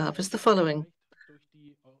currently have, is the following.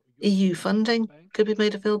 EU funding could be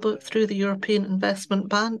made available through the European Investment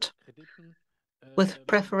Bank with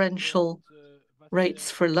preferential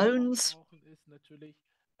rates for loans.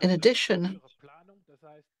 In addition,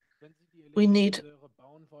 we need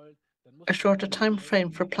a shorter time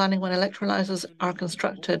frame for planning when electrolyzers are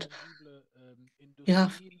constructed. You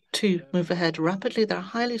have to move ahead rapidly. They're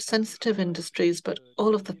highly sensitive industries, but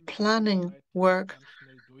all of the planning work,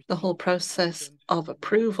 the whole process of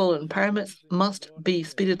approval and permits must be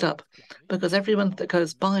speeded up because every month that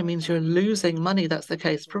goes by means you're losing money. That's the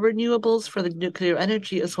case for renewables, for the nuclear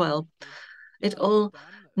energy as well. It all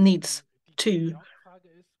needs to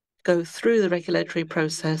go through the regulatory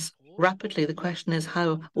process rapidly. The question is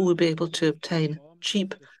how will we be able to obtain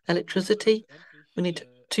cheap electricity? We need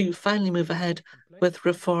to finally move ahead with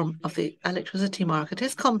reform of the electricity market. It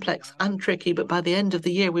is complex and tricky, but by the end of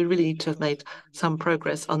the year, we really need to have made some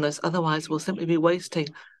progress on this. Otherwise, we'll simply be wasting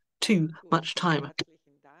too much time.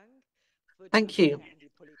 Thank you.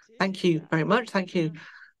 Thank you very much. Thank you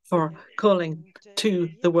for calling to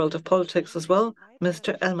the world of politics as well,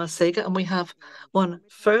 Mr. Elmar Seeger. And we have one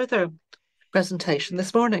further presentation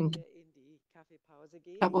this morning.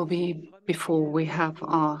 That will be before we have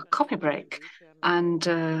our coffee break. And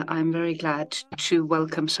I'm very glad to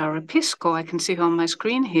welcome Sarah Pisco. I can see her on my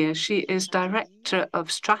screen here. She is Director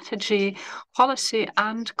of Strategy, Policy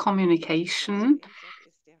and Communication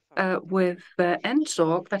with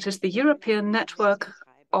ENSOG, that is the European Network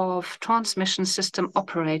of Transmission System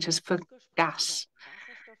Operators for Gas.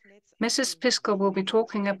 Mrs. Pisco will be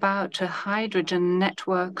talking about hydrogen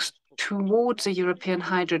networks towards a European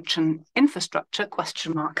hydrogen infrastructure, ?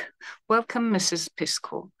 Welcome, Mrs.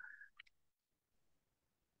 Pisco.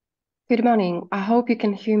 Good morning. I hope you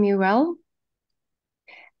can hear me well.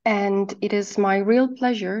 And it is my real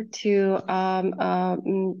pleasure to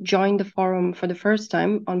join the forum for the first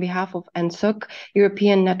time on behalf of ENSOG,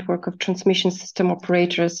 European Network of Transmission System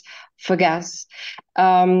Operators for Gas.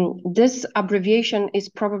 This abbreviation is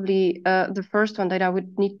probably the first one that I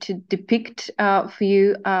would need to depict for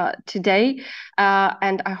you today.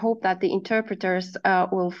 And I hope that the interpreters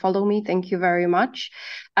will follow me. Thank you very much.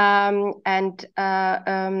 My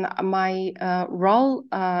role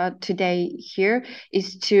today here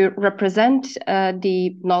is to represent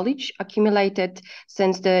the knowledge accumulated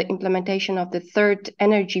since the implementation of the third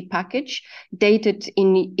energy package dated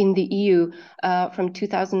in the EU from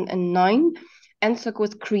 2009. ENSOG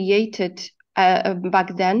was created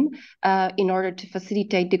back then in order to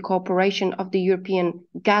facilitate the cooperation of the European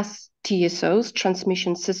gas TSOs,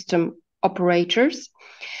 transmission system operators,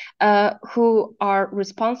 who are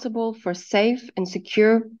responsible for safe and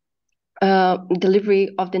secure delivery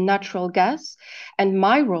of the natural gas. And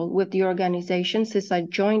my role with the organization, since I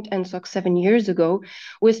joined ENSOG 7 years ago,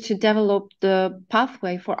 was to develop the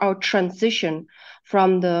pathway for our transition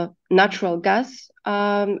from the natural gas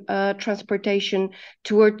transportation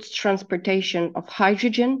towards transportation of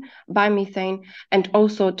hydrogen, biomethane, and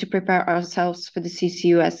also to prepare ourselves for the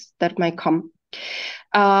CCUS that might come.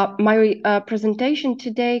 My presentation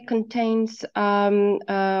today contains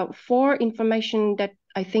 4 information that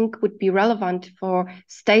I think would be relevant for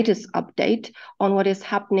status update on what is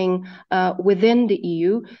happening within the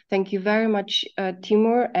EU. Thank you very much,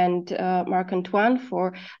 Timur and Marc-Antoine,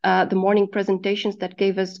 for the morning presentations that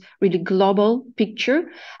gave us really global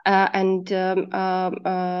picture. I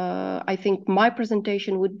think my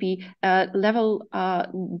presentation would be level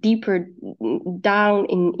deeper down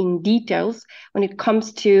in details when it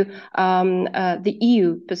comes to the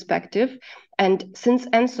EU perspective. And since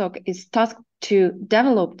ENSOG is tasked to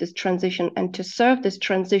develop this transition and to serve this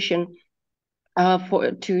transition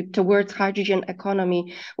towards hydrogen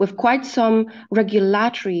economy with quite some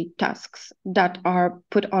regulatory tasks that are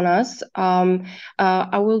put on us,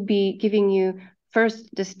 I will be giving you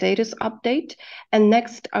first the status update, and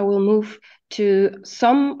next I will move to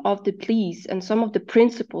some of the pleas and some of the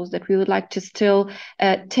principles that we would like to still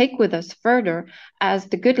take with us further as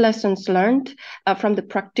the good lessons learned from the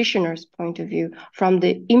practitioner's point of view, from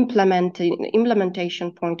the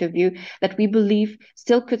implementation point of view, that we believe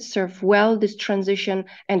still could serve well this transition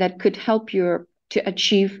and that could help Europe to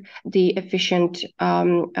achieve the efficient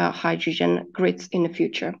hydrogen grids in the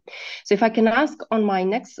future. So if I can ask on my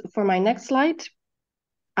next slide,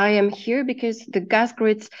 I am here because the gas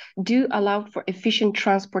grids do allow for efficient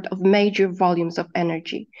transport of major volumes of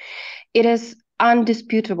energy. It is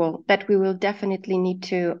undisputable that we will definitely need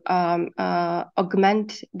to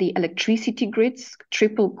augment the electricity grids,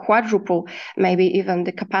 triple, quadruple, maybe even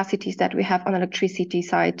the capacities that we have on electricity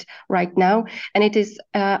side right now. And it is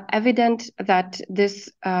evident that this,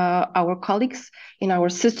 our colleagues in our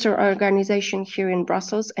sister organization here in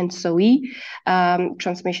Brussels and SOE,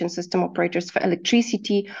 Transmission System Operators for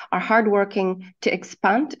Electricity, are hardworking to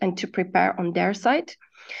expand and to prepare on their side.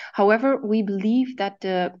 However, we believe that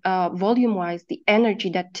volume-wise, the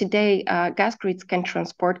energy that today gas grids can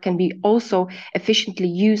transport can be also efficiently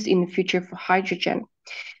used in the future for hydrogen.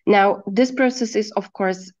 Now, this process is, of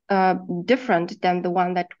course, different than the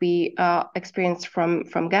one that we experienced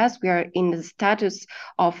from gas. We are in the status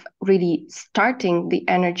of really starting the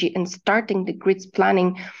energy and starting the grids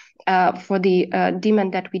planning for the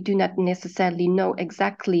demand that we do not necessarily know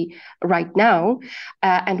exactly right now,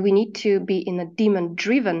 and we need to be in a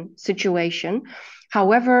demand-driven situation.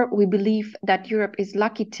 However, we believe that Europe is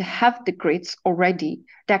lucky to have the grids already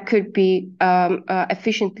that could be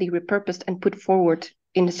efficiently repurposed and put forward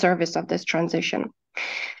in the service of this transition.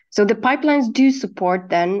 So the pipelines do support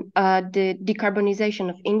then the decarbonization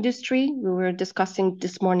of industry. We were discussing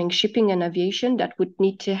this morning shipping and aviation that would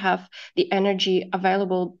need to have the energy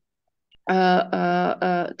available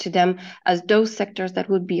to them as those sectors that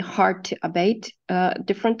would be hard to abate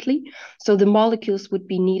differently. So the molecules would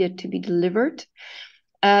be needed to be delivered.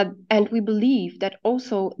 And we believe that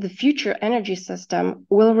also the future energy system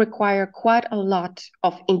will require quite a lot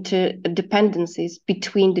of interdependencies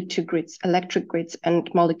between the two grids, electric grids and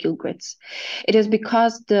molecule grids. It is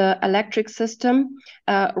because the electric system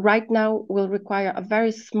right now will require a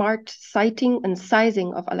very smart siting and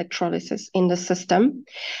sizing of electrolysis in the system.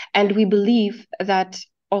 And we believe that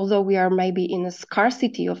although we are maybe in a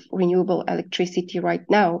scarcity of renewable electricity right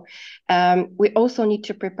now, we also need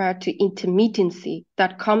to prepare to intermittency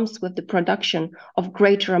that comes with the production of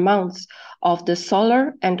greater amounts of the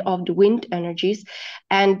solar and of the wind energies.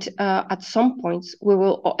 And at some points, we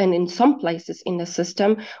will, and in some places in the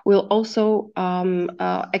system, we'll also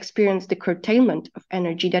experience the curtailment of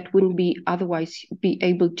energy that wouldn't be otherwise be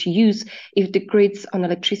able to use if the grids on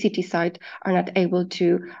electricity side are not able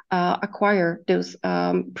to acquire those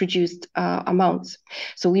produced amounts.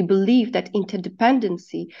 So we believe that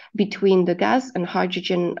interdependency between the gas and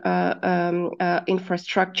hydrogen infrastructure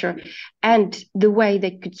and the way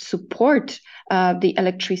they could support the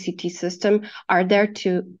electricity system are there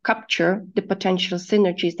to capture the potential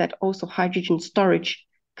synergies that also hydrogen storage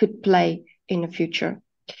could play in the future.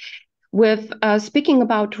 With speaking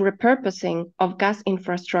about repurposing of gas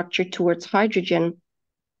infrastructure towards hydrogen,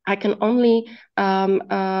 I can only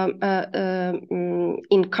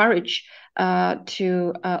encourage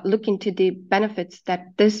to look into the benefits that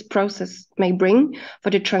this process may bring for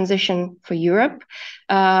the transition for Europe.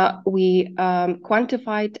 We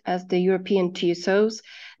quantified as the European TSOs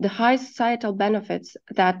the high societal benefits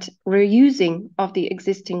that reusing of the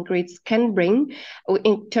existing grids can bring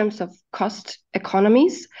in terms of cost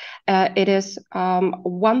economies. It is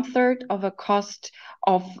 1/3 of a cost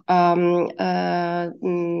of the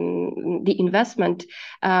investment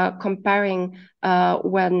comparing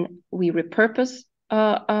when we repurpose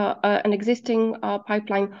an existing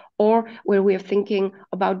pipeline or where we are thinking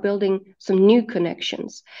about building some new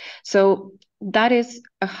connections. So that is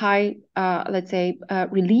a high, let's say,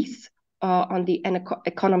 release on the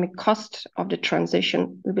economic cost of the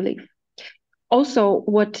transition, we believe. Also,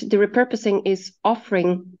 what the repurposing is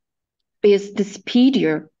offering is the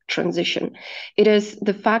speedier transition. It is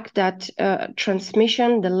the fact that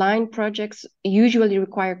transmission, the line projects usually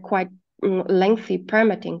require quite lengthy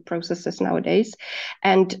permitting processes nowadays,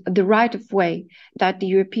 and the right of way that the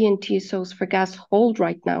European TSOs for gas hold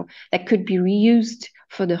right now that could be reused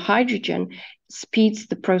for the hydrogen speeds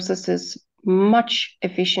the processes much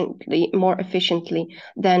more efficiently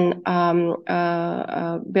than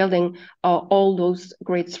building all those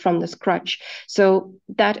grids from the scratch. So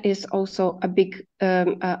that is also a big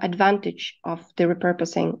advantage of the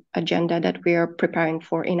repurposing agenda that we are preparing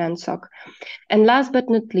for in NSOC. And last but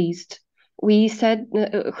not least, we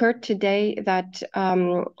heard today that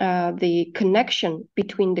the connection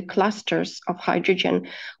between the clusters of hydrogen,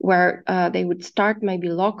 where they would start maybe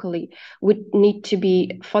locally, would need to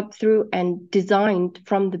be thought through and designed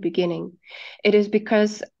from the beginning. It is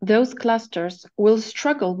because those clusters will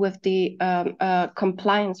struggle with the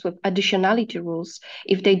compliance with additionality rules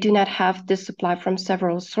if they do not have this supply from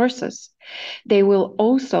several sources. They will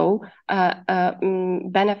also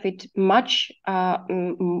benefit much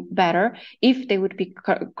better if they would be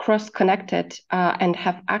cross-connected and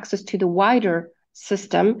have access to the wider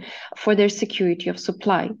system for their security of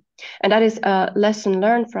supply. And that is a lesson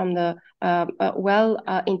learned from the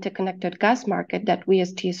interconnected gas market that we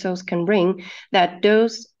as TSOs can bring, that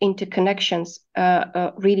those interconnections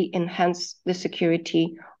really enhance the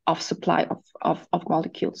security of supply of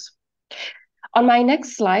molecules. On my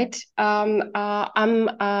next slide, I'm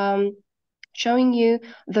showing you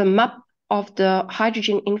the map of the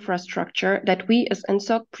hydrogen infrastructure that we as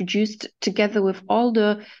NSOC produced together with all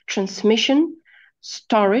the transmission,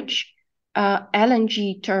 storage,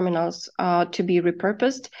 LNG terminals to be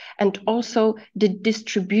repurposed, and also the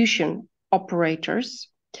distribution operators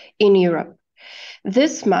in Europe.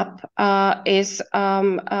 This map is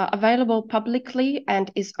available publicly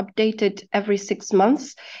and is updated every 6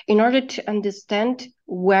 months in order to understand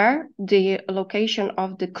where the location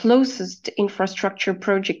of the closest infrastructure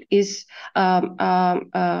project is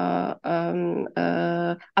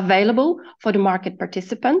available for the market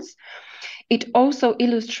participants. It also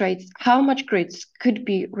illustrates how much grids could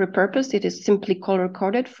be repurposed. It is simply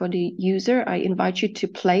color-coded for the user. I invite you to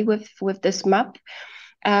play with this map.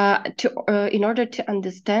 In order to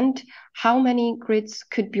understand how many grids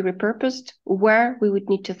could be repurposed, where we would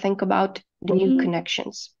need to think about the new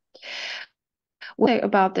connections. What I say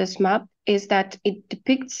about this map is that it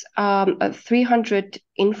depicts 300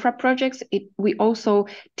 infra projects. We also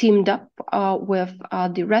teamed up with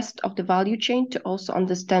the rest of the value chain to also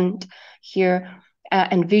understand here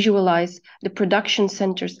and visualize the production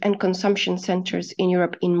centers and consumption centers in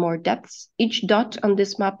Europe in more depth. Each dot on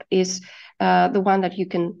this map is the one that you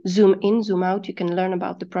can zoom in, zoom out. You can learn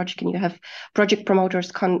about the project, and you have project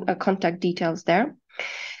promoters' contact details there.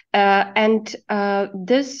 This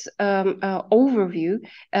overview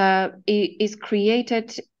is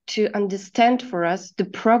created to understand for us the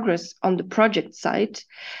progress on the project side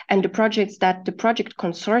and the projects that the project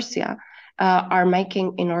consortia are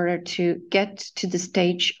making in order to get to the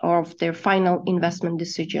stage of their final investment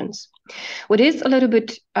decisions. What is a little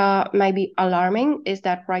bit maybe alarming is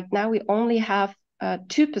that right now we only have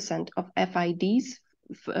 2% of FIDs,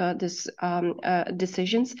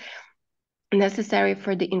 decisions necessary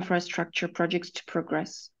for the infrastructure projects to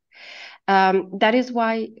progress. That is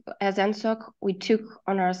why, as ENSOC, we took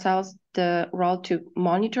on ourselves the role to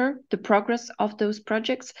monitor the progress of those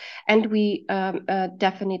projects, and we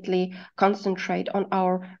definitely concentrate on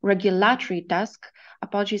our regulatory task.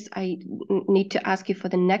 Apologies, I need to ask you for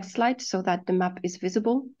the next slide so that the map is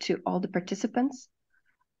visible to all the participants.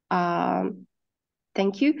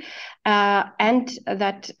 Thank you. And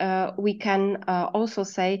that we can also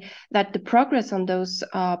say that the progress on those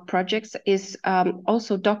projects is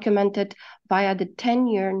also documented via the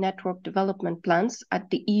 10-year network development plans at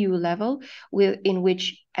the EU level, in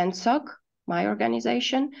which ENSOC, my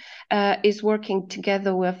organization, is working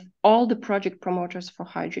together with all the project promoters for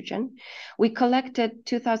hydrogen. We collected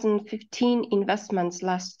 2015 investments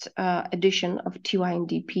last edition of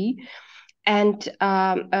TYNDP, and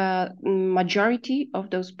majority of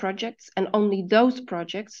those projects, and only those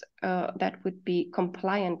projects that would be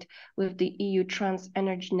compliant with the EU Trans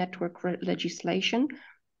Energy Network legislation,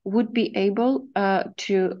 would be able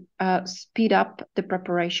to speed up the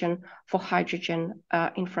preparation for hydrogen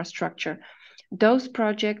infrastructure. Those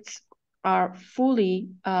projects are fully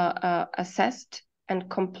assessed and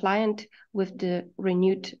compliant with the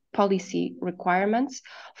renewed policy requirements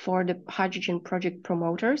for the hydrogen project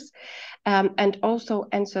promoters. And also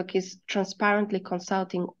ENSOC is transparently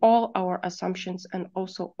consulting all our assumptions and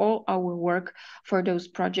also all our work for those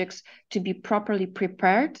projects to be properly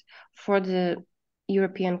prepared for the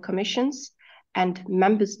European Commission's and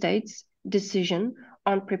member states' decision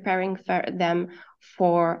on preparing them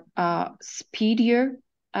for speedier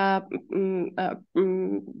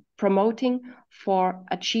promoting, for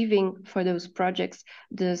achieving for those projects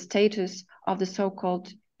the status of the so-called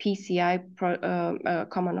PCI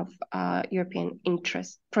common of European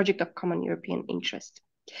interest, project of common European interest.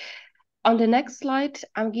 On the next slide,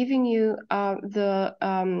 I'm giving you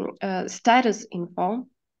the status info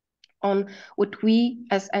on what we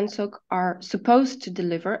as ENSOC are supposed to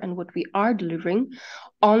deliver and what we are delivering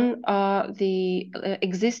on the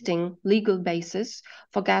existing legal basis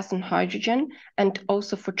for gas and hydrogen, and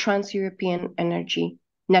also for trans-European energy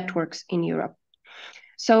networks in Europe.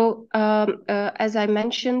 So as I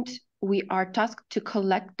mentioned, we are tasked to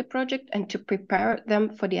collect the project and to prepare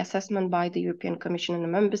them for the assessment by the European Commission and the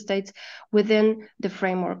member states within the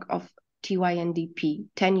framework of TYNDP,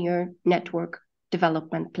 10-year network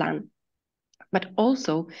development plan. But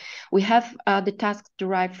also we have the tasks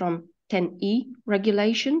derived from 10E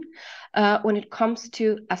regulation when it comes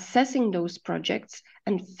to assessing those projects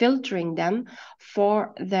and filtering them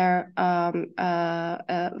for their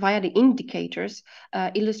via the indicators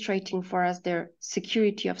illustrating for us their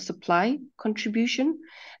security of supply contribution,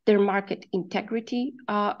 their market integrity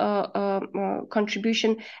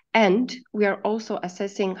contribution, and we are also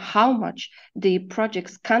assessing how much the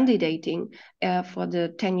projects candidating for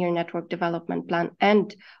the 10-year network development plan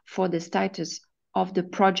and for the status of the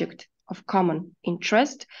project of common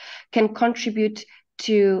interest can contribute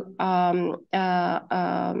to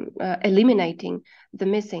eliminating the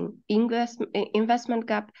missing investment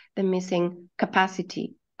gap, the missing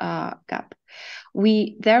capacity gap.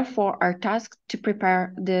 We therefore are tasked to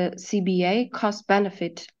prepare the CBA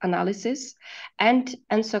cost-benefit analysis, and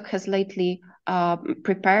ENSOC has lately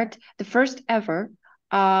prepared the first ever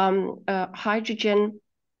hydrogen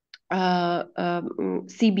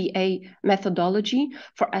CBA methodology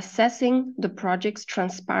for assessing the projects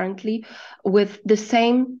transparently with the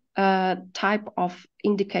same type of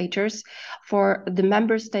indicators for the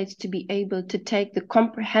member states to be able to take the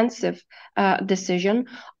comprehensive decision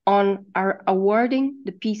on our awarding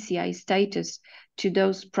the PCI status to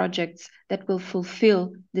those projects that will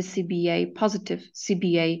fulfill the CBA, positive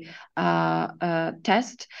CBA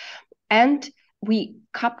test. And we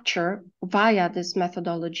capture via this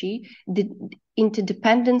methodology the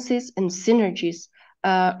interdependencies and synergies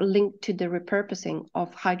linked to the repurposing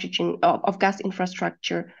of hydrogen, of gas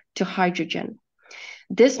infrastructure to hydrogen.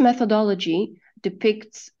 This methodology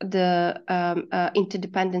depicts the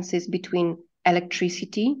interdependencies between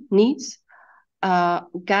electricity needs,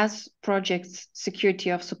 gas projects security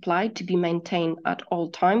of supply to be maintained at all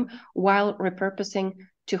time, while repurposing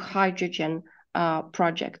to hydrogen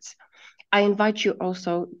projects. I invite you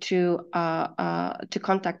also to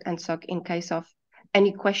contact NSOC in case of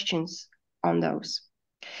any questions on those.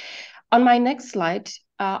 On my next slide,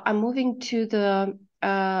 I'm moving to the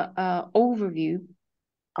overview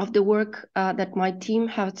of the work that my team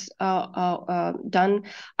has done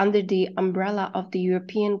under the umbrella of the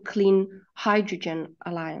European Clean Hydrogen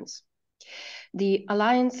Alliance. The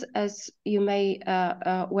alliance, as you may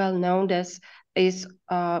well know, this is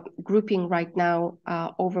grouping right now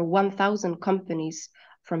over 1,000 companies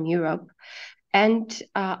from Europe. And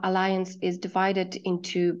alliance is divided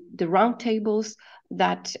into the roundtables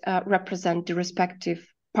that represent the respective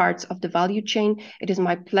parts of the value chain. It is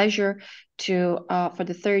my pleasure to, for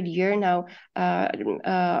the third year now,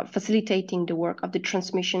 facilitating the work of the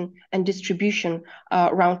transmission and distribution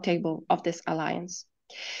roundtable of this alliance.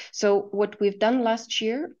 So what we've done last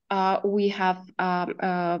year, we have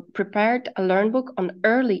prepared a learn book on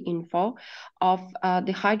early info of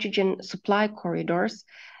the hydrogen supply corridors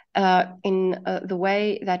in the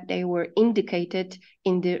way that they were indicated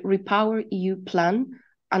in the Repower EU plan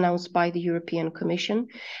announced by the European Commission.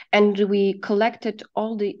 And we collected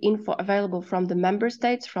all the info available from the member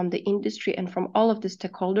states, from the industry, and from all of the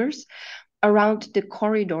stakeholders around the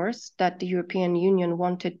corridors that the European Union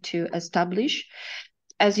wanted to establish.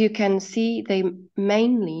 As you can see, they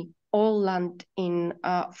mainly all land in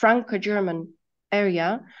Franco-German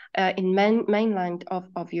area in mainland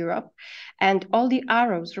of Europe. And all the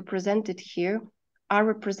arrows represented here are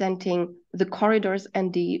representing the corridors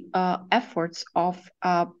and the efforts of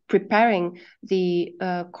preparing the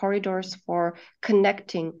corridors for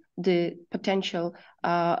connecting the potential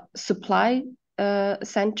supply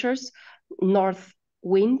centers, North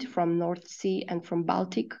Wind from North Sea and from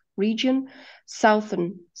Baltic region,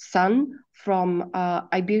 Southern Sun from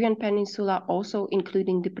Iberian Peninsula, also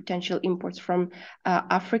including the potential imports from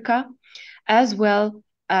Africa, as well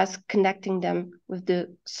as connecting them with the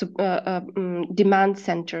demand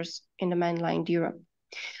centers in the mainland Europe.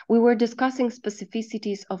 We were discussing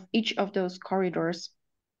specificities of each of those corridors,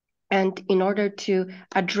 and in order to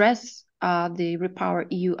address the Repower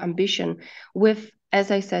EU ambition with, as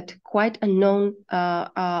I said, quite a known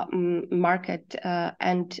market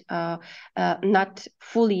and not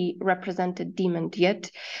fully represented demand yet,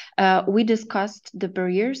 we discussed the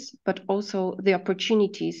barriers, but also the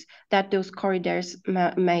opportunities that those corridors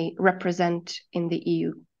may represent in the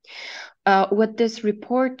EU. What this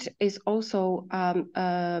report is also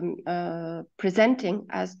presenting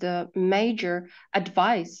as the major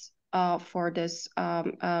advice for this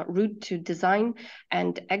route to design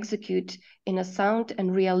and execute in a sound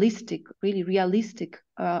and realistic, really realistic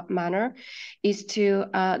manner is to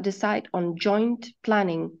decide on joint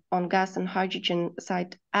planning on gas and hydrogen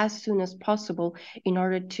side as soon as possible in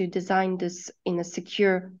order to design this in a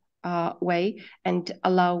secure way and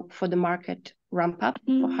allow for the market ramp up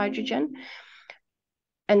for hydrogen.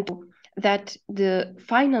 And that the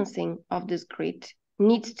financing of this grid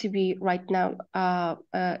needs to be right now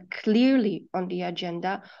clearly on the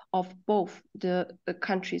agenda of both the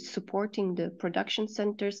countries supporting the production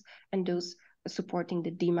centers and those supporting the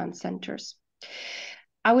demand centers.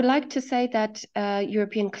 I would like to say that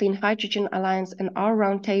European Clean Hydrogen Alliance and our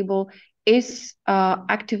roundtable is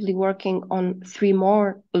actively working on 3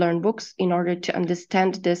 more learn books in order to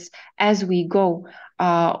understand this as we go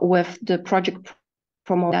with the project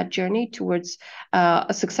promote that journey towards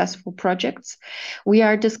successful projects. We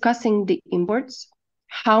are discussing the imports.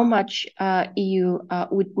 How much EU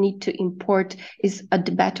would need to import is a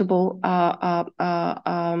debatable,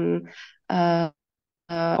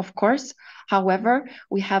 of course. However,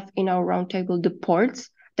 we have in our roundtable the ports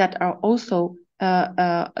that are also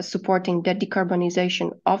supporting the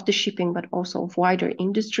decarbonization of the shipping, but also of wider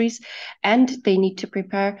industries, and they need to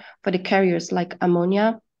prepare for the carriers like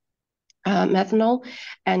ammonia, methanol.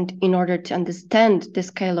 And in order to understand the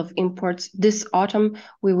scale of imports this autumn,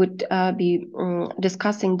 we would be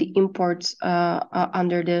discussing the imports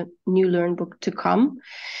under the new learn book to come.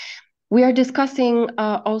 We are discussing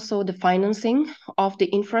also the financing of the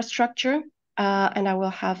infrastructure, and I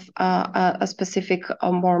will have a specific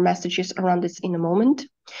more messages around this in a moment.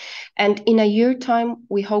 And in a year time,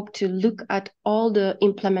 we hope to look at all the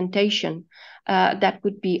implementation that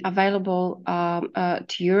would be available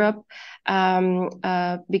to Europe,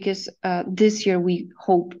 because this year we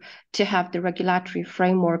hope to have the regulatory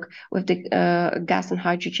framework with the gas and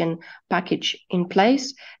hydrogen package in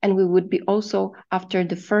place. And we would be also, after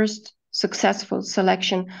the first successful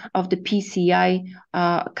selection of the PCI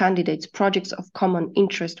candidates, projects of common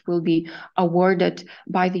interest, will be awarded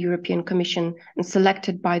by the European Commission and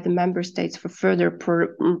selected by the member states for further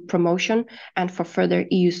promotion and for further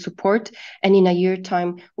EU support. And in a year's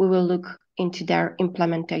time, we will look into their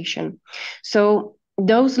implementation. So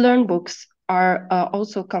those learn books are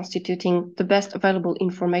also constituting the best available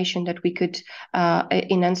information that we could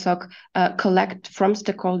in NSOC collect from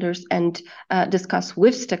stakeholders and discuss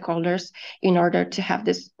with stakeholders in order to have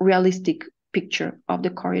this realistic picture of the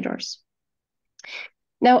corridors.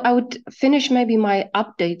 Now, I would finish maybe my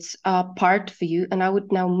updates part for you, and I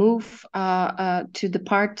would now move to the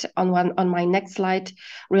part on my next slide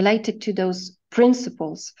related to those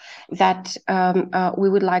principles that we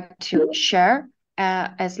would like to share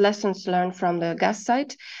as lessons learned from the gas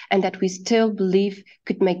side, and that we still believe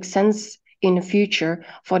could make sense in the future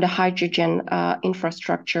for the hydrogen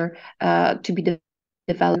infrastructure to be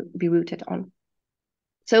developed, be rooted on.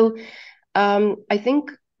 So I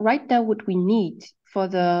think right now what we need for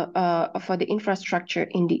the infrastructure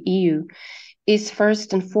in the EU is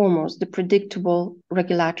first and foremost the predictable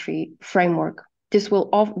regulatory framework. This will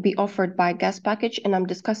be offered by gas package, and I'm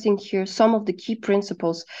discussing here some of the key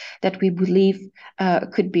principles that we believe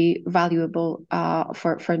could be valuable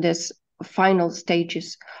for this final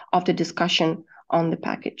stages of the discussion on the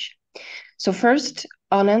package. So first,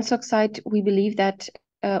 on NSOC side, we believe that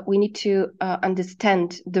we need to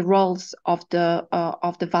understand the roles of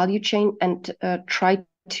the value chain and try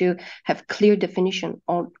to have clear definition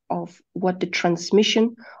of what the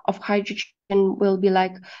transmission of hydrogen will be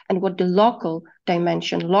like and what the local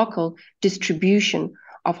dimension, local distribution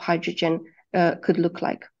of hydrogen could look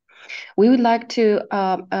like. We would like to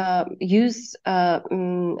use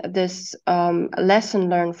this lesson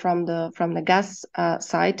learned from the gas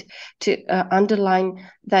side to underline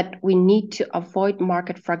that we need to avoid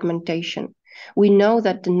market fragmentation. We know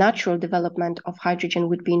that the natural development of hydrogen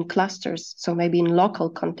would be in clusters, so maybe in local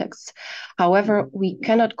contexts. However, we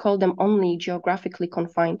cannot call them only geographically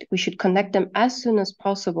confined. We should connect them as soon as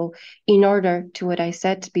possible in order to, what I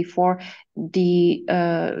said before,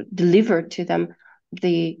 deliver to them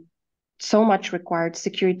the so much required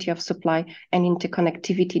security of supply and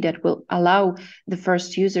interconnectivity that will allow the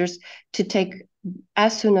first users to take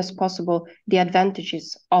as soon as possible the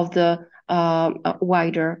advantages of the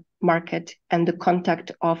wider market and the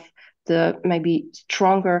contact of the maybe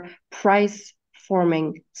stronger price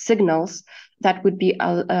forming signals that would be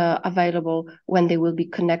available when they will be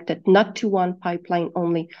connected not to one pipeline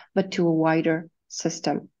only, but to a wider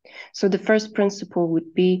system. So the first principle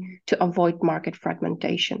would be to avoid market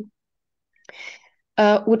fragmentation.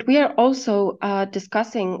 What we are also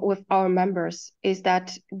discussing with our members is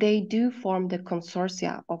that they do form the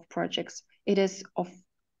consortia of projects. It is of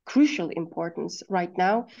crucial importance right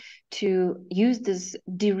now to use this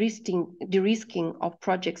de-risking of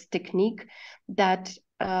projects technique that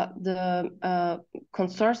the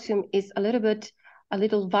consortium is a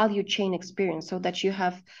little value chain experience, so that you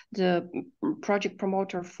have the project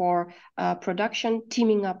promoter for production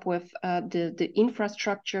teaming up with the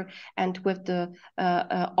infrastructure and with the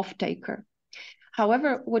off-taker.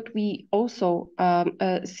 However, what we also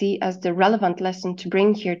see as the relevant lesson to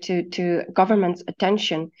bring here to government's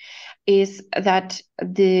attention is that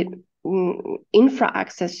the infra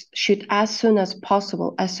access should, as soon as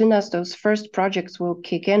possible, as soon as those first projects will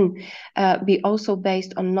kick in, be also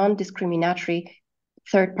based on non-discriminatory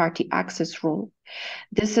third-party access rule.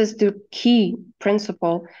 This is the key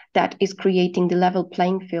principle that is creating the level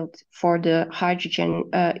playing field for the hydrogen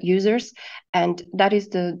users, and that is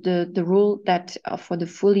the rule that for the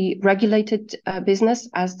fully regulated business,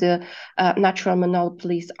 as the natural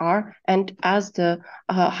monopolies are, and as the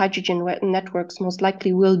hydrogen networks most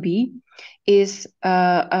likely will be, is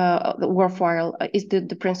worthwhile, is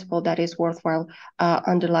the principle that is worthwhile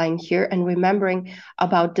underlying here, and remembering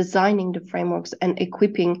about designing the frameworks and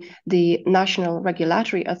equipping the national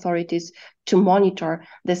regulatory authorities to monitor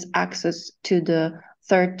this access to the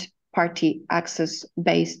third-party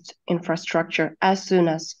access-based infrastructure as soon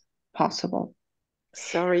as possible.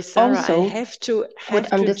 Sorry, Sarah, also, I have to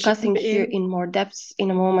what I'm discussing here in more depth in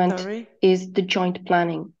a moment is the joint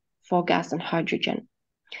planning for gas and hydrogen.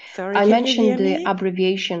 Sorry, I mentioned the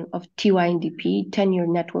abbreviation of TYNDP, 10-year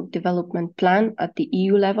Network Development Plan at the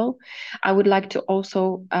EU level. I would like to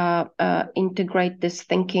also integrate this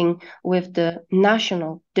thinking with the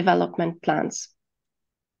national development plans.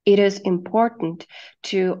 It is important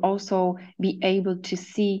to also be able to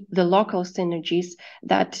see the local synergies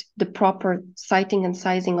that the proper siting and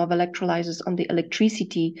sizing of electrolyzers on the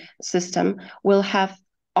electricity system will have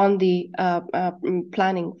on the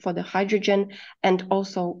planning for the hydrogen, and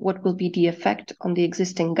also what will be the effect on the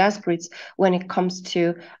existing gas grids when it comes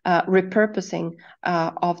to repurposing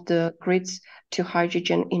of the grids to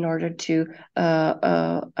hydrogen in order to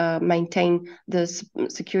maintain the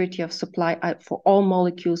security of supply for all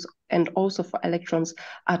molecules and also for electrons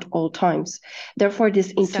at all times. Therefore,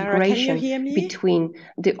 this integration between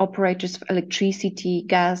the operators of electricity,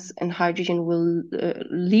 gas, and hydrogen will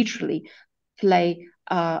literally play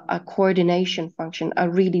a coordination function, a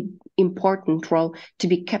really important role to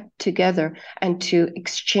be kept together and to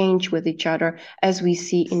exchange with each other, as we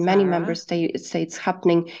see in many member states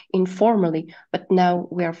happening informally, but now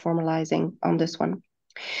we are formalizing on this one.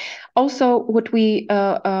 Also, what we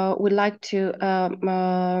would like to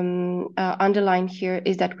underline here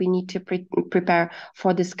is that we need to prepare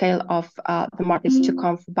for the scale of the markets to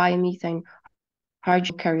come for biomethane,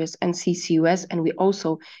 hydrogen carriers, and CCUS, and we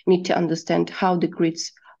also need to understand how the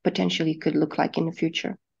grids potentially could look like in the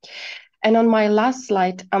future. And on my last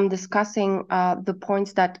slide, I'm discussing the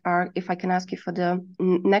points that are, if I can ask you for the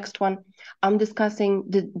next one, I'm discussing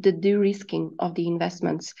the de-risking of the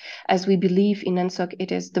investments. As we believe in NSOC,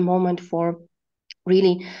 it is the moment for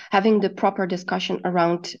really having the proper discussion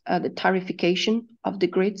around the tarification of the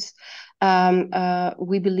grids.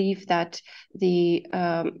 We believe that the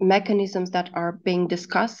mechanisms that are being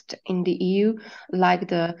discussed in the EU, like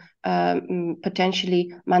the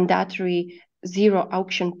potentially mandatory zero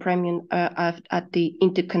auction premium at the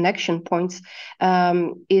interconnection points,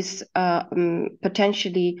 is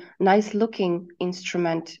potentially nice looking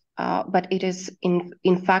instrument, but it is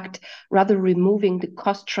in fact rather removing the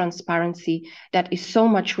cost transparency that is so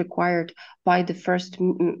much required by the first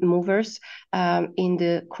movers in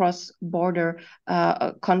the cross-border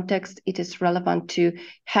context. It is relevant to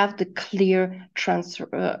have the clear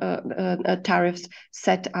tariffs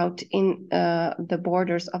set out in the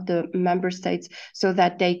borders of the member states, so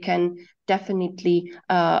that they can definitely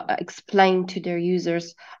explain to their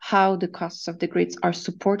users how the costs of the grids are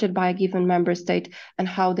supported by a given member state and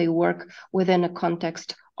how they work within a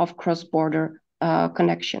context of cross-border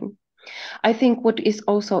connection. I think what is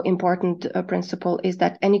also important principle is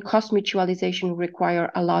that any cost mutualization require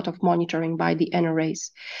a lot of monitoring by the NRAs,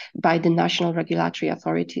 by the national regulatory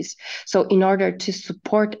authorities. So in order to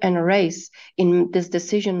support NRAs in this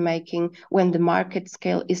decision making, when the market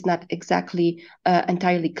scale is not exactly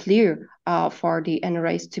entirely clear for the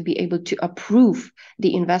NRAs to be able to approve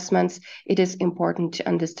the investments, it is important to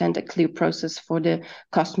understand a clear process for the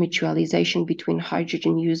cost mutualization between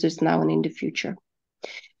hydrogen users now and in the future.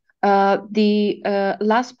 The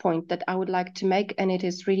last point that I would like to make, and it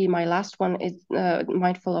is really my last one, is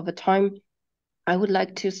mindful of the time, I would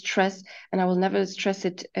like to stress, and I will never stress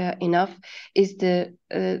it enough, is the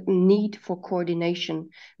need for coordination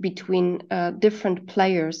between different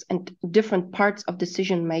players and different parts of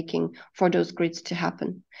decision making for those grids to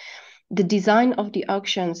happen. The design of the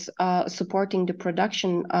auctions supporting the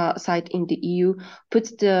production side in the EU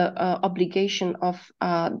puts the obligation of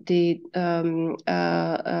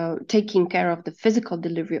taking care of the physical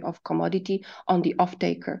delivery of commodity on the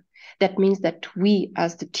off-taker. That means that we,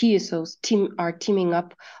 as the TSOs, are teaming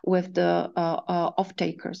up with the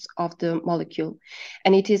off-takers of the molecule.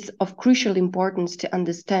 And it is of crucial importance to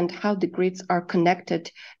understand how the grids are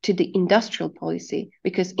connected to the industrial policy,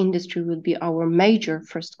 because industry will be our major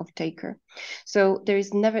first off-taker. So there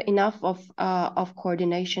is never enough of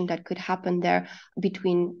coordination that could happen there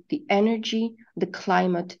between the energy, the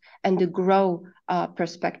climate, and the growth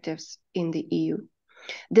perspectives in the EU.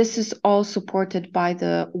 This is all supported by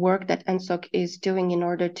the work that NSOC is doing in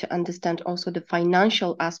order to understand also the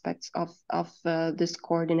financial aspects of this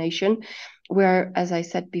coordination, where, as I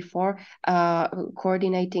said before,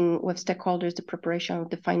 coordinating with stakeholders the preparation of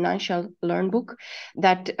the financial learn book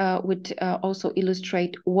that would also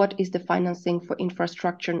illustrate what is the financing for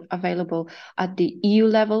infrastructure available at the EU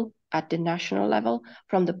level, at the national level,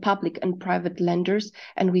 from the public and private lenders,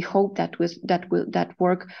 and we hope that that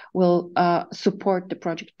work will support the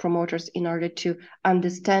project promoters in order to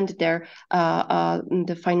understand their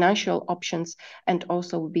the financial options and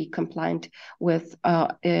also be compliant with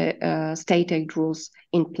state aid rules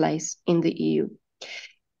in place in the EU.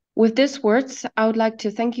 With these words, I would like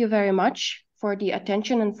to thank you very much for the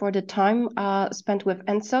attention and for the time spent with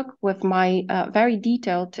NSOC, with my very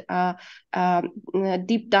detailed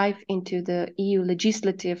deep dive into the EU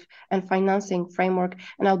legislative and financing framework,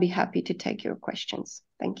 and I'll be happy to take your questions.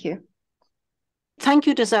 Thank you. Thank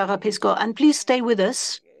you to Sarah Pisco, and please stay with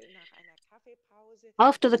us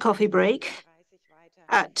after the coffee break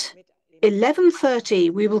at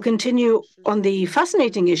 11:30, we will continue on the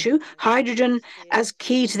fascinating issue, hydrogen as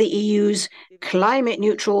key to the EU's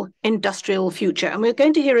climate-neutral industrial future. And we're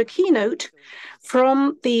going to hear a keynote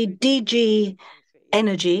from the DG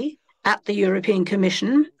Energy at the European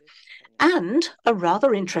Commission and a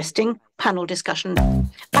rather interesting panel discussion.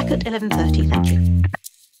 Back at 11:30, thank you.